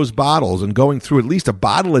 5 of those bottles and going through at least a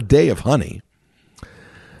bottle a day of honey,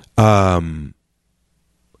 and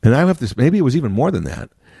I have this, maybe it was even more than that.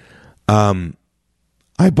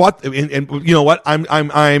 I bought, and you know what?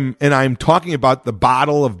 I'm talking about the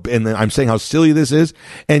bottle of, and I'm saying how silly this is,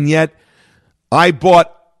 and yet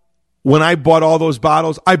when I bought all those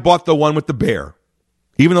bottles, I bought the one with the bear,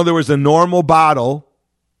 even though there was a normal bottle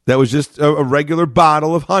that was just a regular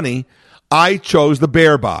bottle of honey. I chose the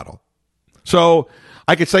bear bottle. So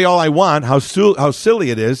I could say all I want, how silly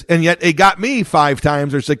it is, and yet it got me 5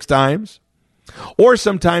 times or 6 times. Or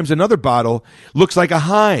sometimes another bottle looks like a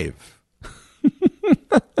hive.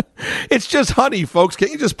 It's just honey, folks.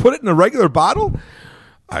 Can't you just put it in a regular bottle?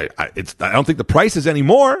 I don't think the price is any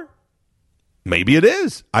more. Maybe it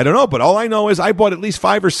is. I don't know. But all I know is I bought at least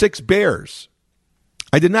 5 or 6 bears.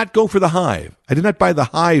 I did not go for the Hive. I did not buy the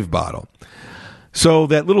Hive bottle. So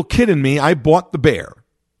that little kid in me, I bought the bear.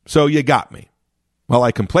 So you got me. Well,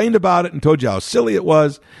 I complained about it and told you how silly it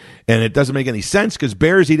was. And it doesn't make any sense because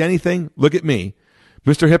bears eat anything. Look at me.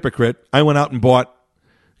 Mr. Hypocrite. I went out and bought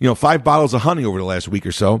 5 bottles of honey over the last week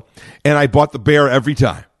or so, and I bought the bear every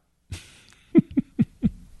time.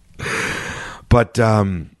 But,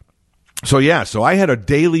 so I had a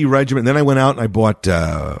daily regimen. Then I went out and I bought,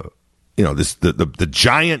 the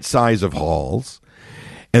giant size of Halls.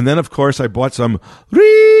 And then, of course, I bought some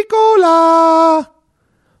Ricola,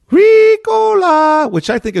 which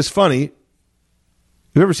I think is funny.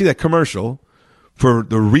 You ever see that commercial for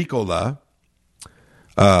the Ricola,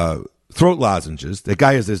 throat lozenges? That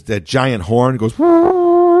guy has that giant horn, goes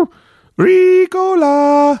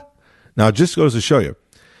Ricola. Now it just goes to show you.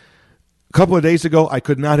 A couple of days ago, I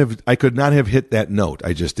could not have hit that note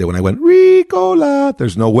I just did when I went Ricola.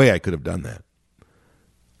 There's no way I could have done that.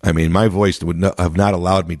 I mean, my voice would have not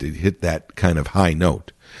allowed me to hit that kind of high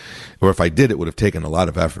note, or if I did, it would have taken a lot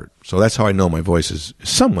of effort. So that's how I know my voice is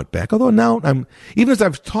somewhat back. Although now even as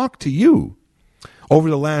I've talked to you over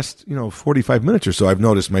the last 45 minutes or so, I've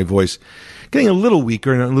noticed my voice getting a little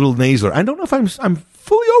weaker and a little nasaler. I don't know if I'm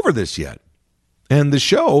fully over this yet. And the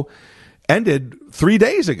show ended 3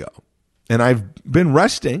 days ago. And I've been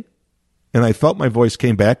resting, and I felt my voice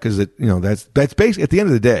came back because that's basically, at the end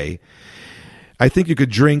of the day, I think you could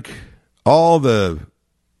drink all the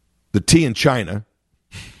tea in China,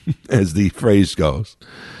 as the phrase goes,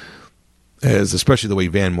 especially the way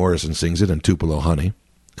Van Morrison sings it in Tupelo Honey.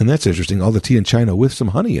 And that's interesting, all the tea in China with some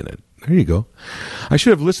honey in it. There you go. I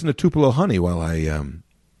should have listened to Tupelo Honey while I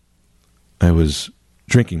was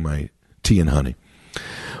drinking my tea and honey.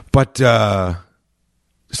 But a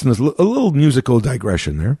little musical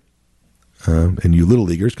digression there. And you little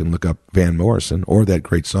leaguers can look up Van Morrison or that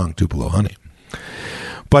great song, Tupelo Honey.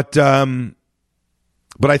 But I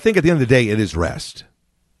think at the end of the day, it is rest.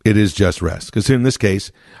 It is just rest. Because in this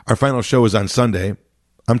case, our final show is on Sunday.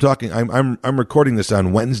 I'm recording this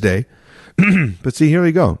on Wednesday. But see, here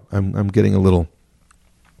we go. I'm getting a little,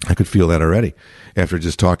 I could feel that already after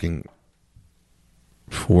just talking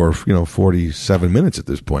for, 47 minutes at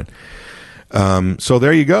this point. So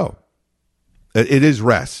there you go. It is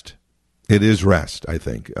rest. It is rest, I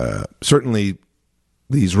think. Certainly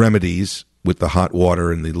these remedies with the hot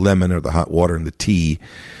water and the lemon or the hot water and the tea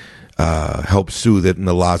help soothe it, and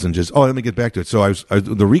the lozenges. Oh, let me get back to it. So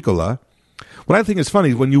the Ricola. What I think is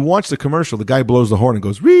funny, when you watch the commercial, the guy blows the horn and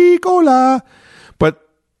goes, Ricola. But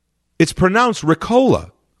it's pronounced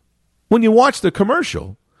Ricola. When you watch the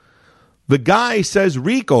commercial, the guy says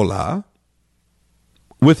Ricola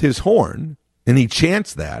with his horn, and he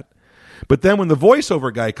chants that. But then when the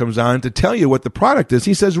voiceover guy comes on to tell you what the product is,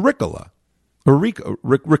 he says Ricola. Or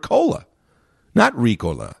Ricola. Not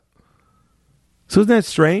Ricola. So isn't that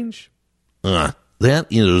strange? That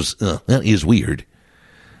is weird.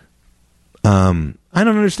 I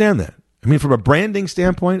don't understand that. I mean, from a branding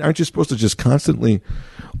standpoint, aren't you supposed to just constantly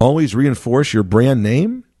always reinforce your brand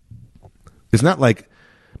name? It's not like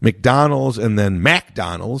McDonald's and then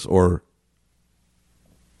McDonald's, or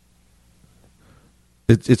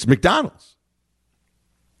it's McDonald's,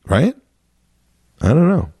 right? I don't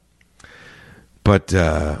know. But,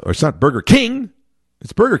 or it's not Burger King.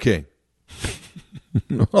 It's Burger King.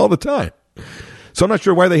 All the time. So I'm not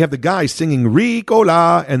sure why they have the guy singing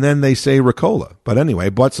Ricola and then they say Ricola. But anyway, I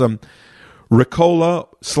bought some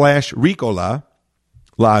Ricola/Ricola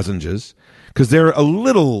lozenges because they're a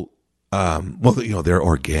little, they're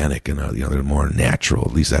organic and, they're more natural.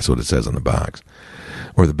 At least that's what it says on the box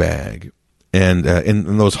or the bag. And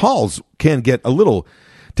those Halls can get a little,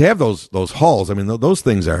 to have those Halls, I mean, those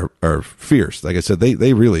things are fierce. Like I said,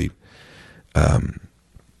 they really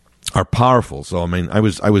are powerful. So, I mean, I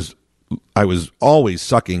was always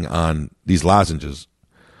sucking on these lozenges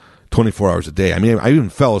 24 hours a day. I mean, I even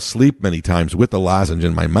fell asleep many times with the lozenge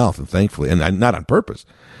in my mouth, and thankfully, and not on purpose,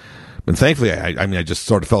 but thankfully, I just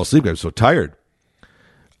sort of fell asleep. I was so tired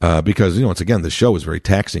because, once again, the show was very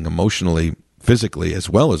taxing emotionally, physically, as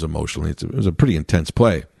well as emotionally. It was a pretty intense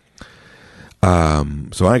play.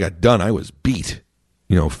 So when I got done, I was beat,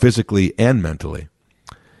 physically and mentally.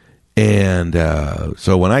 And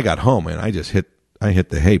so when I got home, and I hit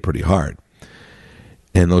the hay pretty hard.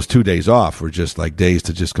 And those 2 days off were just like days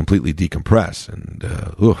to just completely decompress and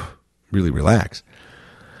really relax.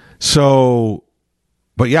 So,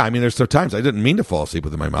 but yeah, I mean, there's times I didn't mean to fall asleep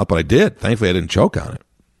with it in my mouth, but I did. Thankfully, I didn't choke on it.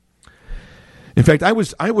 In fact, I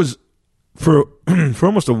was for for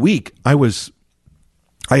almost a week. I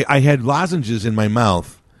had lozenges in my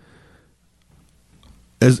mouth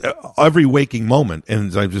as every waking moment, and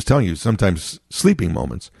as I'm just telling you, sometimes sleeping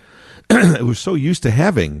moments. I was so used to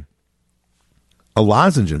having a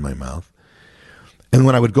lozenge in my mouth, and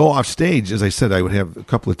when I would go off stage, as I said, I would have a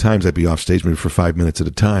couple of times I'd be off stage maybe for 5 minutes at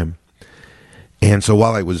a time. And so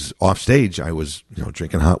while I was off stage, I was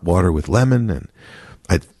drinking hot water with lemon, and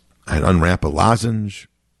I'd unwrap a lozenge,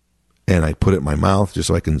 and I'd put it in my mouth just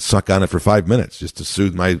so I can suck on it for 5 minutes, just to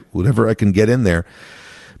soothe my whatever I can get in there.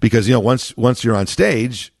 Because once you're on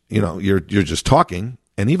stage, you're just talking,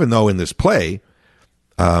 and even though in this play,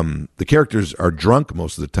 the characters are drunk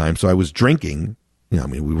most of the time, so I was drinking.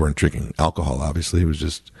 We weren't drinking alcohol, obviously.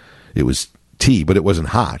 It was tea, but it wasn't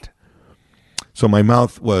hot. So my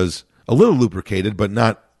mouth was a little lubricated, but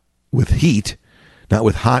not with heat, not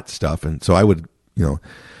with hot stuff. And so I would,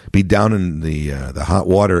 be down in the hot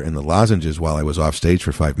water and the lozenges while I was off stage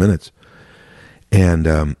for 5 minutes.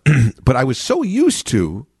 And but I was so used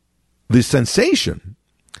to the sensation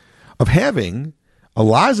of having a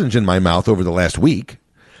lozenge in my mouth over the last week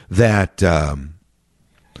that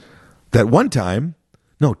one time,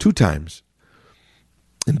 no, 2 times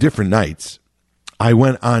in different nights, I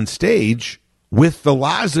went on stage with the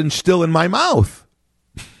lozenge still in my mouth.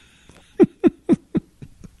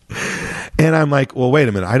 And I'm like, well, wait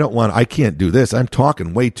a minute. I can't do this. I'm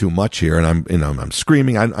talking way too much here, and I'm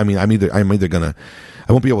screaming. I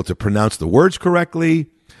won't be able to pronounce the words correctly.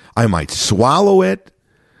 I might swallow it.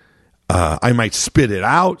 I might spit it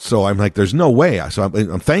out. So I'm like, there's no way. So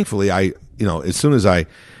I'm thankfully, as soon as I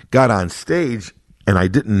got on stage, and I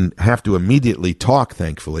didn't have to immediately talk,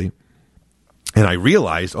 thankfully, and I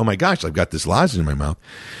realized, oh my gosh, I've got this lozenge in my mouth.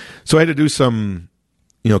 So I had to do some,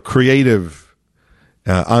 creative,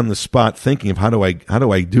 on the spot thinking of how do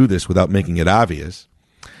I do this without making it obvious.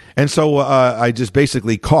 And so I just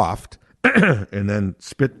basically coughed and then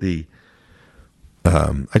spit the.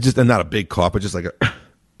 Not a big cough, but just like a,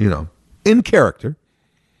 in character.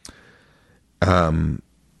 And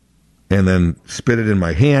then spit it in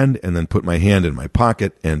my hand, and then put my hand in my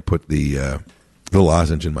pocket and put the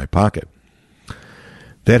lozenge in my pocket.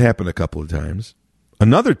 That happened a couple of times.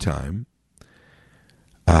 Another time,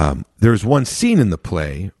 there's one scene in the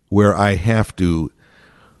play where I have to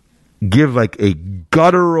give like a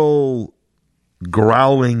guttural,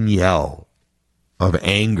 growling yell of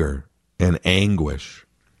anger and anguish.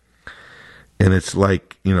 And it's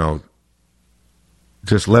like,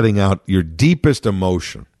 just letting out your deepest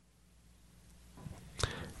emotion.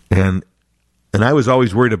 And I was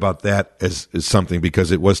always worried about that as something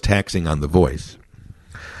because it was taxing on the voice.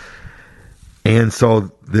 And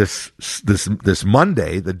so this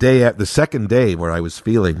Monday, the second day where I was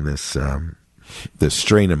feeling this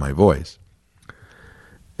strain in my voice,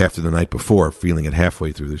 after the night before, feeling it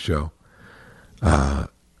halfway through the show, I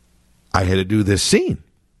had to do this scene.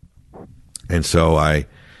 And so I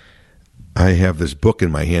have this book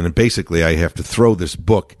in my hand, and basically I have to throw this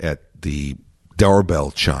book at the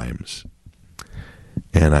doorbell chimes.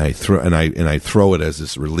 And I throw it as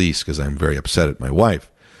this release because I'm very upset at my wife.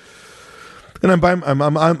 And I'm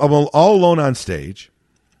all alone on stage,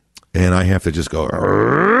 and I have to just go,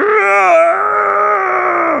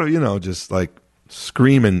 just like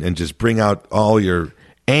scream and just bring out all your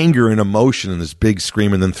anger and emotion in this big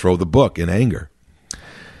scream, and then throw the book in anger.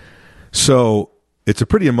 So it's a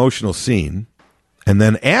pretty emotional scene. And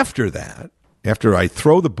then after that, after I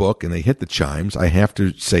throw the book and they hit the chimes, I have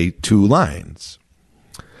to say 2 lines.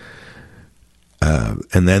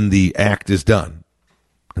 And then the act is done.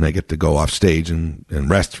 And I get to go off stage and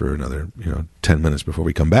rest for another 10 minutes before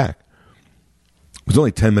we come back. It was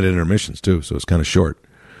only 10-minute intermissions, too, so it's kind of short.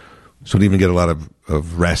 So I didn't even get a lot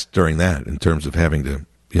of rest during that in terms of having to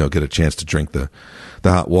get a chance to drink the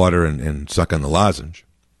hot water and suck on the lozenge.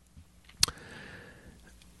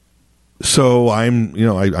 So I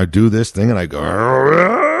do this thing and I go,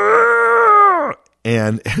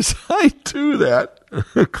 and as I do that,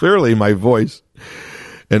 clearly my voice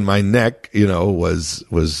and my neck, was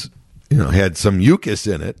had some mucus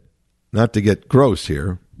in it. Not to get gross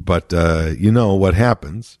here, but what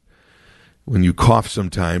happens when you cough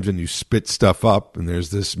sometimes and you spit stuff up and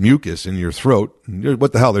there's this mucus in your throat.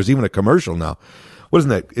 What the hell? There's even a commercial now. What is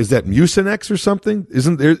that? Is that Mucinex or something?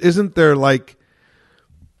 Isn't there like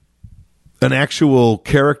an actual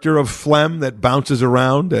character of phlegm that bounces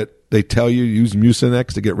around that they tell you use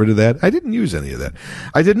Mucinex to get rid of that? I didn't use any of that.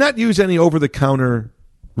 I did not use any over-the-counter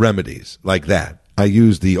remedies like that. I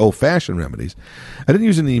used the old-fashioned remedies. I didn't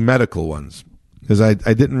use any medical ones because I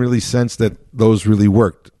didn't really sense that those really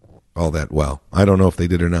worked all that well. I don't know if they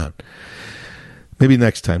did or not. maybe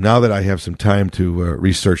next time. Now that I have some time to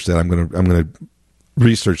research that, I'm gonna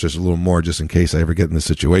research this a little more just in case I ever get in this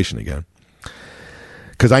situation again.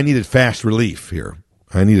 Because I needed fast relief here.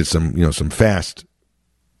 I needed some fast.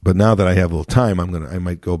 But now that I have a little time, I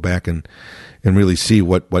might go back and really see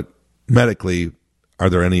what medically, are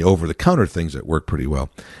there any over-the-counter things that work pretty well.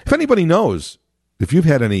 If anybody knows, if you've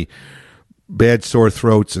had any bad sore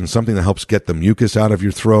throats and something that helps get the mucus out of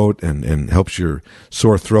your throat and helps your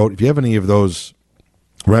sore throat, if you have any of those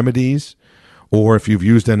remedies, or if you've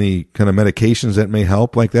used any kind of medications that may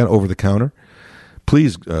help like that over the counter,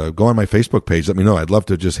 please go on my Facebook page. Let me know. I'd love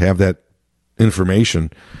to just have that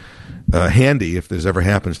information handy if this ever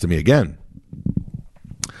happens to me again.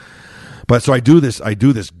 But so I do this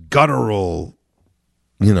guttural,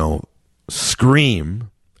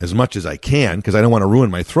 scream as much as I can because I don't want to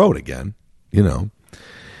ruin my throat again.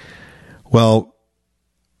 Well,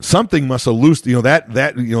 something must have loosed,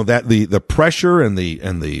 the pressure and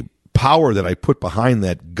the power that I put behind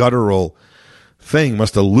that guttural thing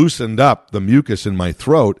must have loosened up the mucus in my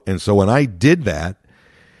throat. And so when I did that,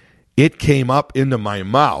 it came up into my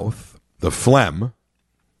mouth, the phlegm,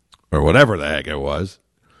 or whatever the heck it was.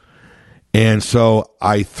 And so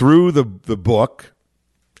I threw the book,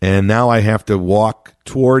 and now I have to walk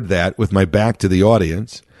toward that with my back to the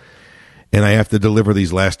audience, and I have to deliver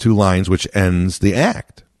these last two lines, which ends the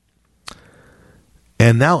act.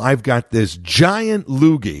 And now I've got this giant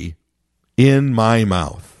loogie in my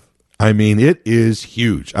mouth. I mean, it is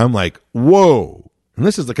huge. I'm like, whoa! And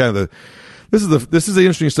this is the kind of this is the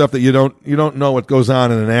interesting stuff that you don't know what goes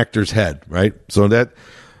on in an actor's head, right? So that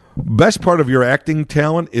best part of your acting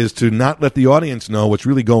talent is to not let the audience know what's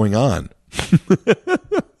really going on,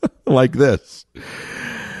 like this.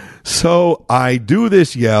 So I do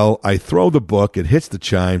this yell. I throw the book. It hits the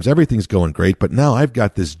chimes. Everything's going great. But now I've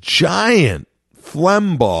got this giant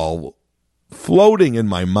phlegm ball floating in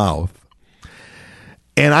my mouth.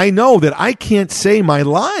 And I know that I can't say my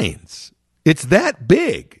lines. It's that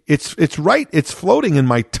big. It's floating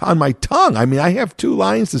in on my tongue. I mean, I have two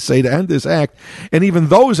lines to say to end this act, and even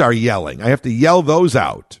those are yelling. I have to yell those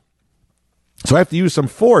out. So I have to use some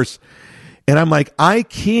force. And I'm like, I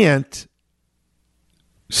can't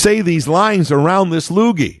say these lines around this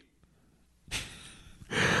loogie.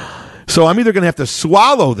 So I'm either going to have to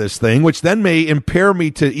swallow this thing, which then may impair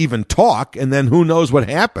me to even talk, and then who knows what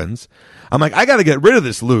happens. I'm like, I got to get rid of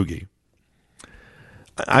this loogie.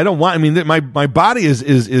 I don't want. I mean, my body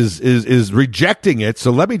is rejecting it.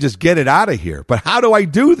 So let me just get it out of here. But how do I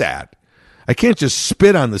do that? I can't just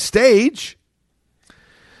spit on the stage.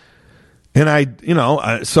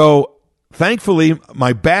 And so thankfully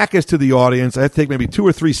my back is to the audience. I have to take maybe 2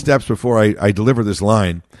 or 3 steps before I deliver this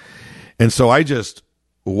line. And so I just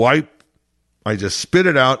spit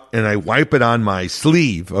it out and I wipe it on my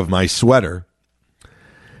sleeve of my sweater.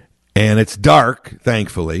 And it's dark,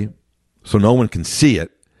 thankfully, so no one can see it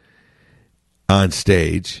on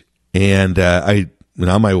stage. And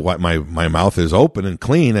now my mouth is open and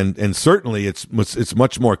clean, and certainly it's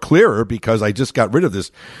much more clearer because I just got rid of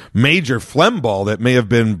this major phlegm ball that may have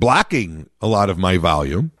been blocking a lot of my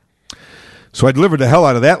volume. So I delivered the hell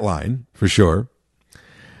out of that line for sure.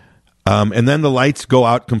 And then the lights go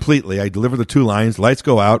out completely. I deliver the 2 lines, lights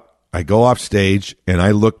go out, I go off stage, and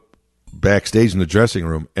I look backstage in the dressing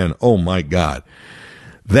room, and oh my God,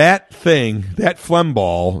 that thing, that phlegm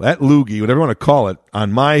ball, that loogie, whatever you want to call it,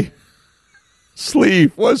 on my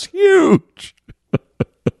sleeve was huge.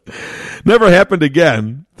 Never happened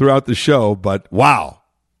again throughout the show, but wow.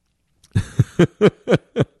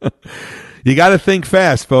 You got to think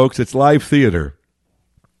fast, folks. It's live theater.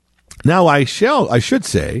 Now, I should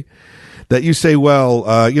say that you say,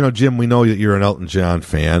 well, Jim, we know that you're an Elton John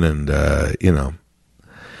fan, and,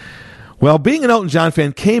 well, being an Elton John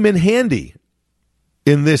fan came in handy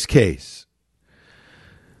in this case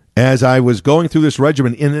as I was going through this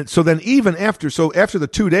regimen. And so then even after the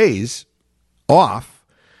 2 days off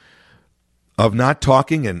of not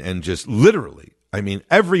talking and just literally, I mean,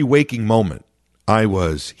 every waking moment I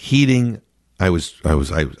was heating. I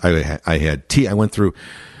had tea. I went through,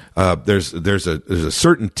 there's a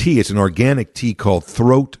certain tea. It's an organic tea called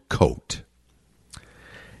Throat Coat.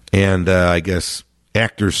 And I guess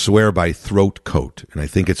actors swear by Throat Coat, and I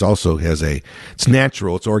think it's also it's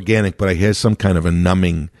natural, it's organic, but it has some kind of a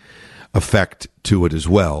numbing effect to it as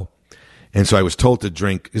well. And so I was told to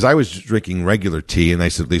drink, because I was drinking regular tea, and they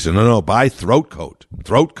said, no, buy Throat Coat.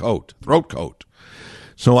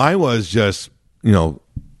 So I was just,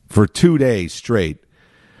 for 2 days straight,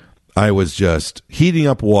 I was just heating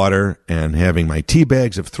up water and having my tea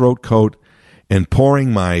bags of Throat Coat and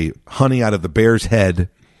pouring my honey out of the bear's head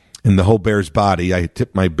in the whole bear's body. I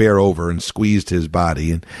tipped my bear over and squeezed his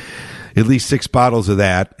body, and at least 6 bottles of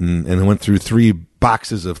that, and I went through 3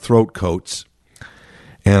 boxes of throat coats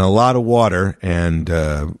and a lot of water and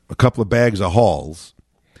a couple of bags of Halls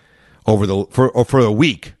for a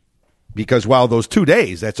week. Because while those 2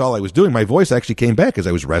 days, that's all I was doing, my voice actually came back as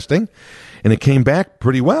I was resting, and it came back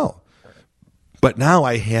pretty well. But now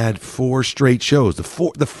I had 4 straight shows, the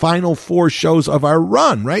final 4 shows of our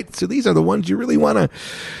run, right? So these are the ones you really want to,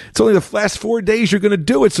 it's only the last 4 days you're going to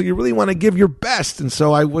do it, so you really want to give your best. And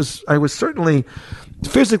so I was certainly,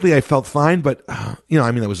 physically I felt fine, but, I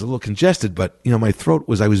was a little congested, but, my throat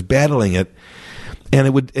I was battling it. And it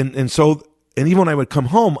would, and even when I would come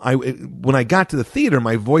home, when I got to the theater,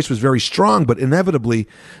 my voice was very strong, but inevitably,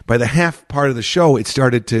 by the half part of the show, it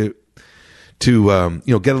started to get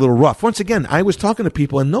a little rough. Once again, I was talking to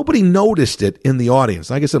people, and nobody noticed it in the audience.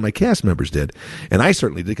 Like I said, my cast members did, and I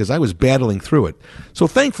certainly did because I was battling through it. So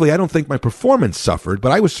thankfully, I don't think my performance suffered,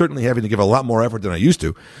 but I was certainly having to give a lot more effort than I used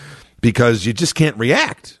to because you just can't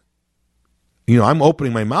react. I'm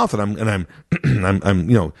opening my mouth, and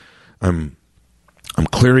I'm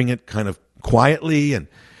clearing it kind of quietly, and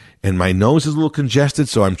my nose is a little congested,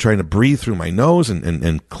 so I'm trying to breathe through my nose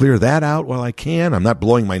and clear that out while I can. I'm not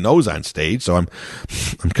blowing my nose on stage, so I'm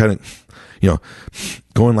kind of,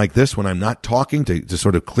 going like this when I'm not talking to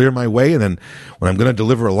sort of clear my way. And then when I'm going to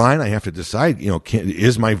deliver a line, I have to decide,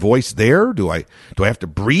 is my voice there? Do I have to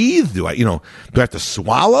breathe? Do I have to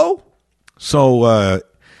swallow? So,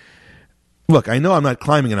 look, I know I'm not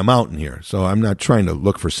climbing in a mountain here, so I'm not trying to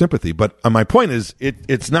look for sympathy. But my point is,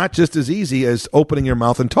 it's not just as easy as opening your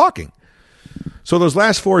mouth and talking. So those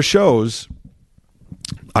last 4 shows,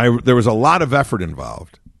 there was a lot of effort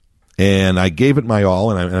involved, and I gave it my all,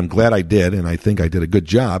 and I'm glad I did, and I think I did a good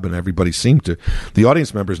job, and everybody seemed to. The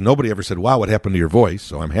audience members, nobody ever said, wow, what happened to your voice?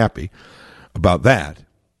 So I'm happy about that.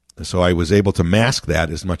 So I was able to mask that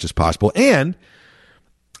as much as possible. And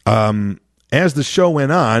as the show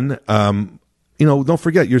went on, don't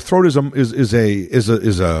forget your throat is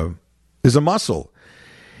a muscle,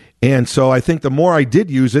 and so I think the more I did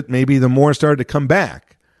use it, maybe the more it started to come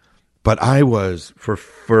back. But I was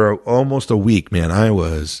for almost a week, man. I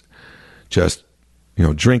was just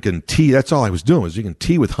drinking tea. That's all I was doing was drinking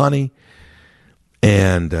tea with honey,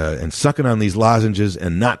 and sucking on these lozenges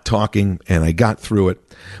and not talking. And I got through it.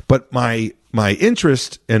 But my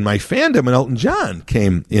interest and my fandom in Elton John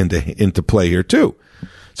came into play here too.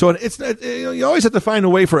 So it's you always have to find a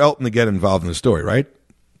way for Elton to get involved in the story, right?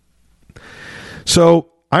 So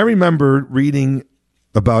I remember reading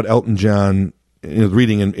about Elton John,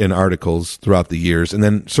 reading in articles throughout the years, and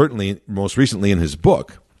then certainly most recently in his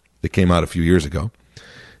book that came out a few years ago,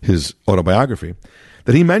 his autobiography,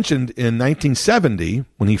 that he mentioned in 1970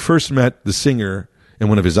 when he first met the singer and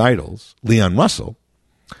one of his idols, Leon Russell.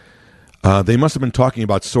 They must have been talking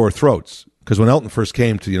about sore throats because when Elton first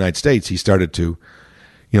came to the United States, he started to.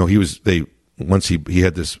 He had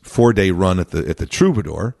this 4-day run at the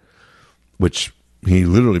Troubadour, which he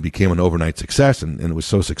literally became an overnight success, and it was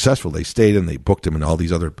so successful they stayed and they booked him in all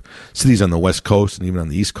these other cities on the West Coast and even on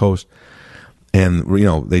the East Coast, and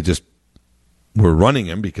they just were running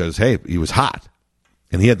him because hey, he was hot,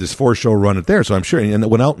 and he had this 4-show run at there. So I'm sure, and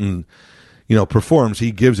when Elton performs,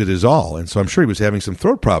 he gives it his all, and so I'm sure he was having some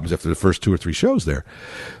throat problems after the first 2 or 3 shows there,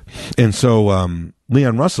 and so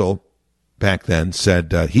Leon Russell back then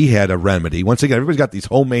said he had a remedy. Once again, everybody's got these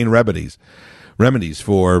homemade remedies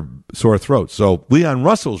for sore throats. So Leon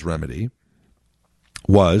Russell's remedy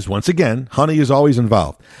was, once again, honey is always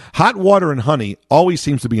involved. Hot water and honey always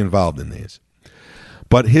seems to be involved in these.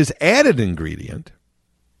 But his added ingredient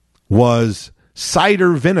was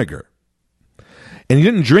cider vinegar. And you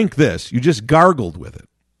didn't drink this, you just gargled with it.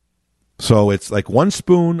 So it's like 1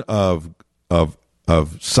 spoon of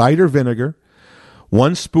cider vinegar,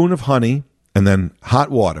 1 spoon of honey, and then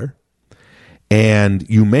hot water, and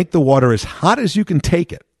you make the water as hot as you can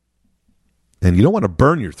take it. And you don't want to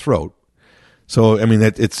burn your throat. So, I mean,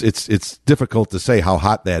 it's difficult to say how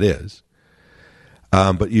hot that is.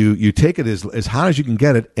 But you take it as hot as you can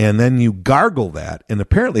get it, and then you gargle that. And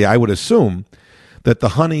apparently, I would assume that the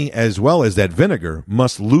honey as well as that vinegar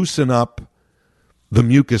must loosen up the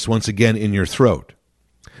mucus once again in your throat.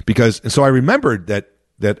 And so I remembered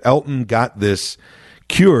that Elton got this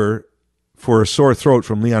cure for a sore throat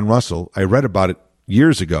from Leon Russell. I read about it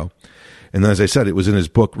years ago. And then, as I said, it was in his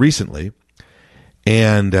book recently.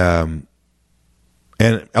 And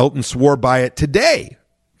Elton swore by it today.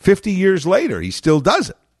 50 years later, he still does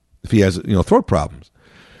it if he has throat problems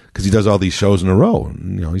because he does all these shows in a row.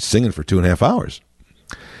 And, he's singing for 2.5 hours.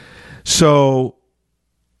 So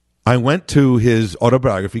I went to his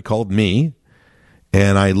autobiography called Me,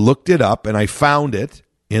 And I looked it up, and I found it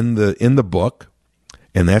in the book,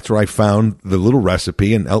 and that's where I found the little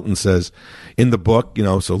recipe. And Elton says in the book,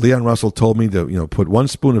 so Leon Russell told me to, put 1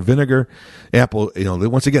 spoon of vinegar, apple,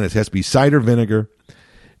 once again, it has to be cider vinegar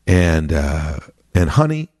and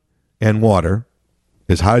honey and water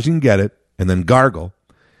as hot as you can get it, and then gargle,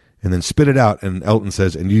 and then spit it out. And Elton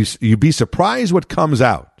says, and you'd be surprised what comes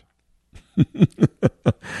out.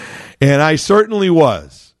 And I certainly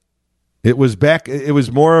was. It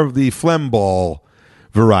was more of the phlegm ball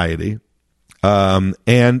variety. And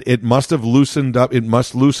it must have loosened up. It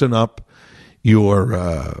must loosen up your,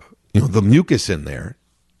 the mucus in there.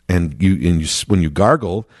 And you when you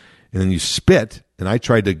gargle and then you spit, and I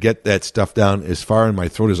tried to get that stuff down as far in my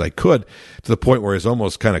throat as I could, to the point where it's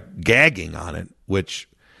almost kind of gagging on it, which,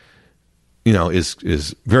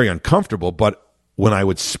 is very uncomfortable. But when I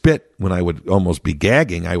would spit, when I would almost be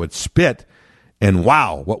gagging, I would spit, and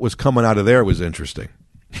wow, what was coming out of there was interesting.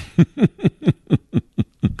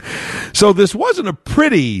 So this wasn't a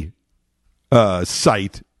pretty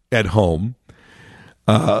sight at home.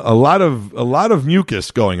 A lot of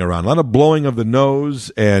mucus going around, a lot of blowing of the nose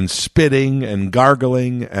and spitting and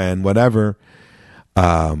gargling and whatever.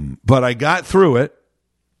 But I got through it,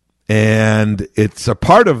 and it's a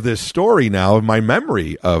part of this story now, of my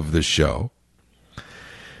memory of the show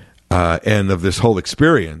and of this whole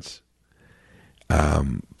experience.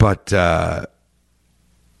 But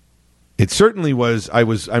it certainly was. I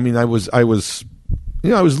was a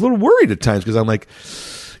little worried at times, because I'm like,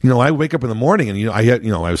 I wake up in the morning and I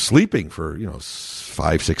was sleeping for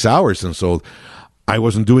 5-6 hours, and so I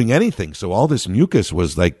wasn't doing anything. So all this mucus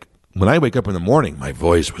was like, when I wake up in the morning, my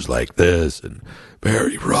voice was like this and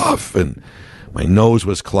very rough, and my nose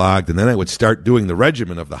was clogged. And then I would start doing the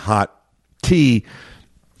regimen of the hot tea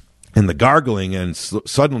and the gargling, and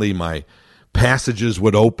suddenly my passages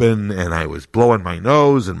would open, and I was blowing my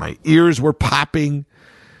nose, and my ears were popping,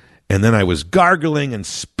 and then I was gargling and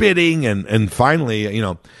spitting, and finally,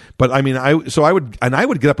 but I mean, I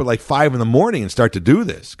would get up at like 5 a.m. and start to do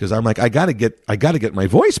this, because I'm like, I gotta get my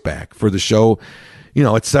voice back for the show,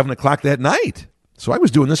 at 7 o'clock that night. So I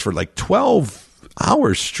was doing this for like 12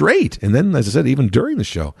 hours straight, and then, as I said, even during the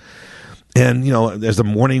show, and as the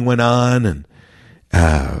morning went on, and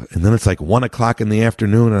then it's like 1 o'clock in the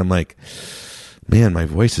afternoon, and I'm like, man, my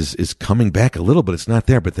voice is coming back a little, but it's not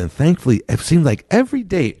there. But then thankfully, it seemed like every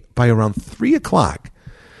day by around 3 o'clock,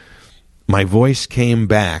 my voice came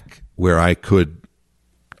back where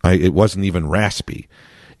it wasn't even raspy.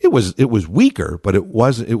 It was weaker, but it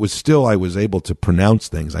was still, I was able to pronounce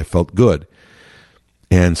things. I felt good.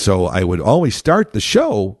 And so I would always start the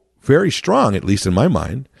show very strong, at least in my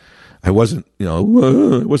mind. I wasn't,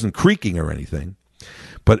 it wasn't creaking or anything.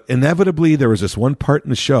 But inevitably, there was this one part in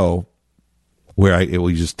the show where it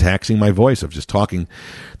was just taxing my voice, of just talking.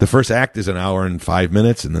 The first act is 1 hour and 5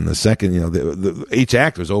 minutes, and then the second, each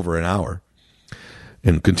act was over an hour,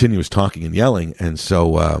 and continuous talking and yelling. And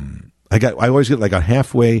so I always get like a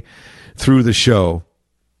halfway through the show,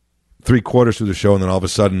 3/4 through the show, and then all of a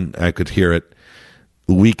sudden I could hear it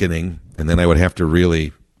weakening, and then I would have to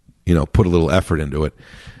really, put a little effort into it.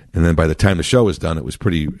 And then by the time the show was done, it was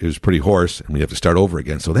pretty hoarse, and we have to start over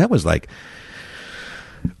again. So that was like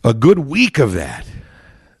a good week of that.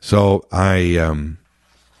 So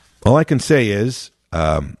all I can say is,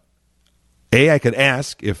 I could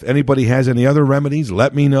ask if anybody has any other remedies.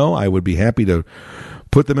 Let me know. I would be happy to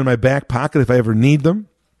put them in my back pocket if I ever need them.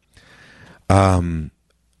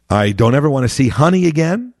 I don't ever want to see honey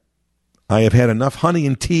again. I have had enough honey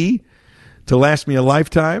and tea to last me a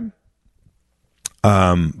lifetime.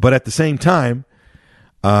 But at the same time,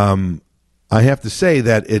 I have to say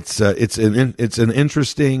that it's an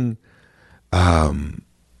interesting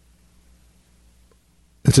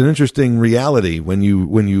reality when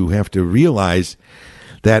you have to realize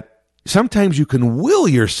that sometimes you can will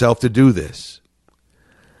yourself to do this.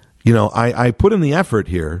 I put in the effort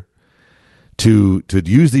here to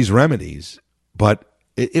use these remedies, but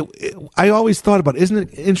I always thought about, isn't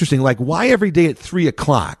it interesting? Like, why every day at 3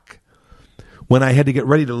 o'clock? When I had to get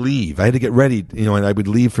ready to leave, I had to get ready, and I would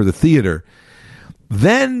leave for the theater.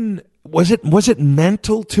 Then was it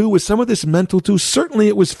mental too? Was some of this mental too? Certainly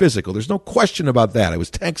it was physical. There's no question about that. I was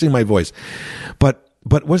taxing my voice. But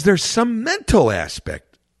was there some mental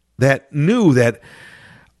aspect that knew that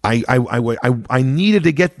I needed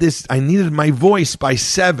to get this, I needed my voice by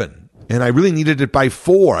 7, and I really needed it by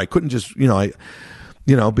 4. I couldn't just,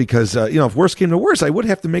 because if worse came to worse, I would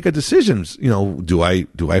have to make a decision. Do I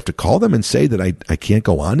have to call them and say that I can't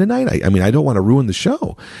go on tonight? I mean, I don't want to ruin the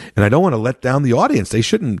show, and I don't want to let down the audience. They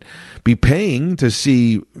shouldn't be paying to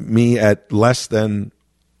see me at less than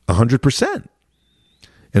 100%.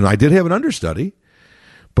 And I did have an understudy,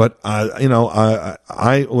 but I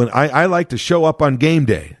like to show up on game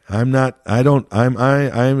day. I don't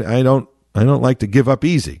like to give up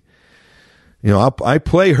easy. I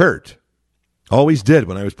play hurt. Always did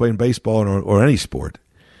when I was playing baseball or any sport.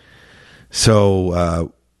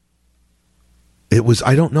 So it was,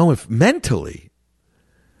 I don't know if mentally,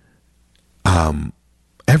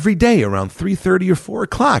 every day around 3:30 or 4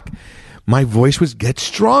 o'clock, my voice would get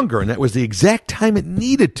stronger, and that was the exact time it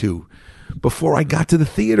needed to before I got to the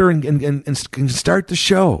theater and start the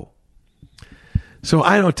show. So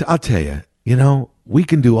I'll tell you, we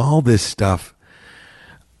can do all this stuff.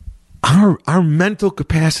 Our mental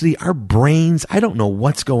capacity, our brains, I don't know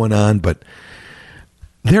what's going on, but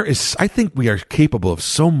I think we are capable of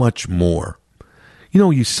so much more.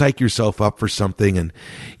 You psych yourself up for something and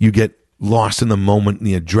you get lost in the moment and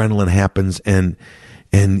the adrenaline happens and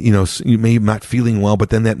you may be not feeling well, but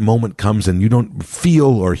then that moment comes and you don't feel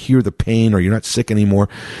or hear the pain or you're not sick anymore.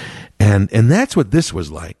 And that's what this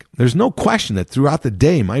was like. There's no question that throughout the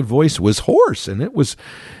day, my voice was hoarse, and it was,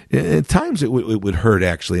 at times it would hurt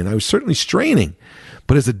actually. And I was certainly straining,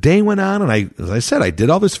 but as the day went on, and as I said, I did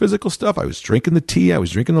all this physical stuff. I was drinking the tea. I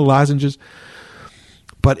was drinking the lozenges,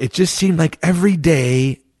 but it just seemed like every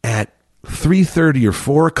day at 3:30 or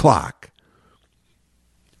 4 o'clock,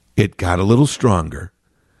 it got a little stronger,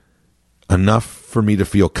 enough for me to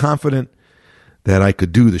feel confident that I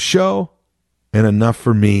could do the show, and enough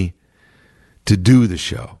for me to do the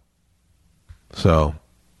show. So,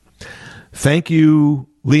 thank you,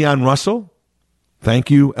 Leon Russell.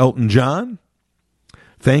 Thank you, Elton John.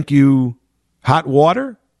 Thank you, Hot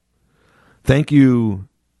Water. Thank you,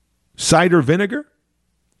 Cider Vinegar.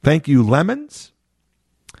 Thank you, Lemons.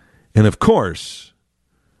 And of course,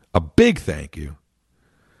 a big thank you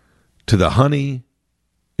to the honey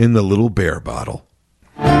in the little bear bottle.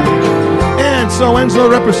 And so ends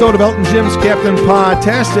another episode of Elton Jim's Captain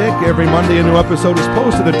Podtastic. Every Monday a new episode is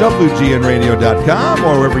posted at WGNradio.com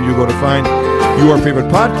or wherever you go to find your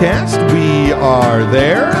favorite podcast. We are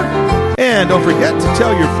there. And don't forget to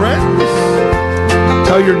tell your friends,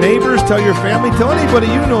 tell your neighbors, tell your family, tell anybody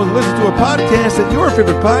you know to listen to a podcast that your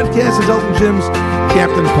favorite podcast is Elton Jim's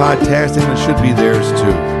Captain Podtastic, and it should be theirs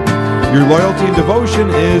too. Your loyalty and devotion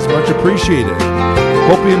is much appreciated.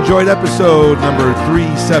 Hope you enjoyed episode number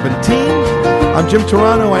 317. I'm Jim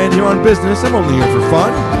Turano. I am here on business. I'm only here for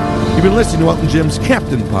fun. You've been listening to Elton Jim's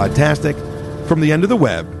Captain Podtastic, from the end of the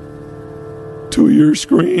web to your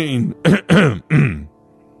screen.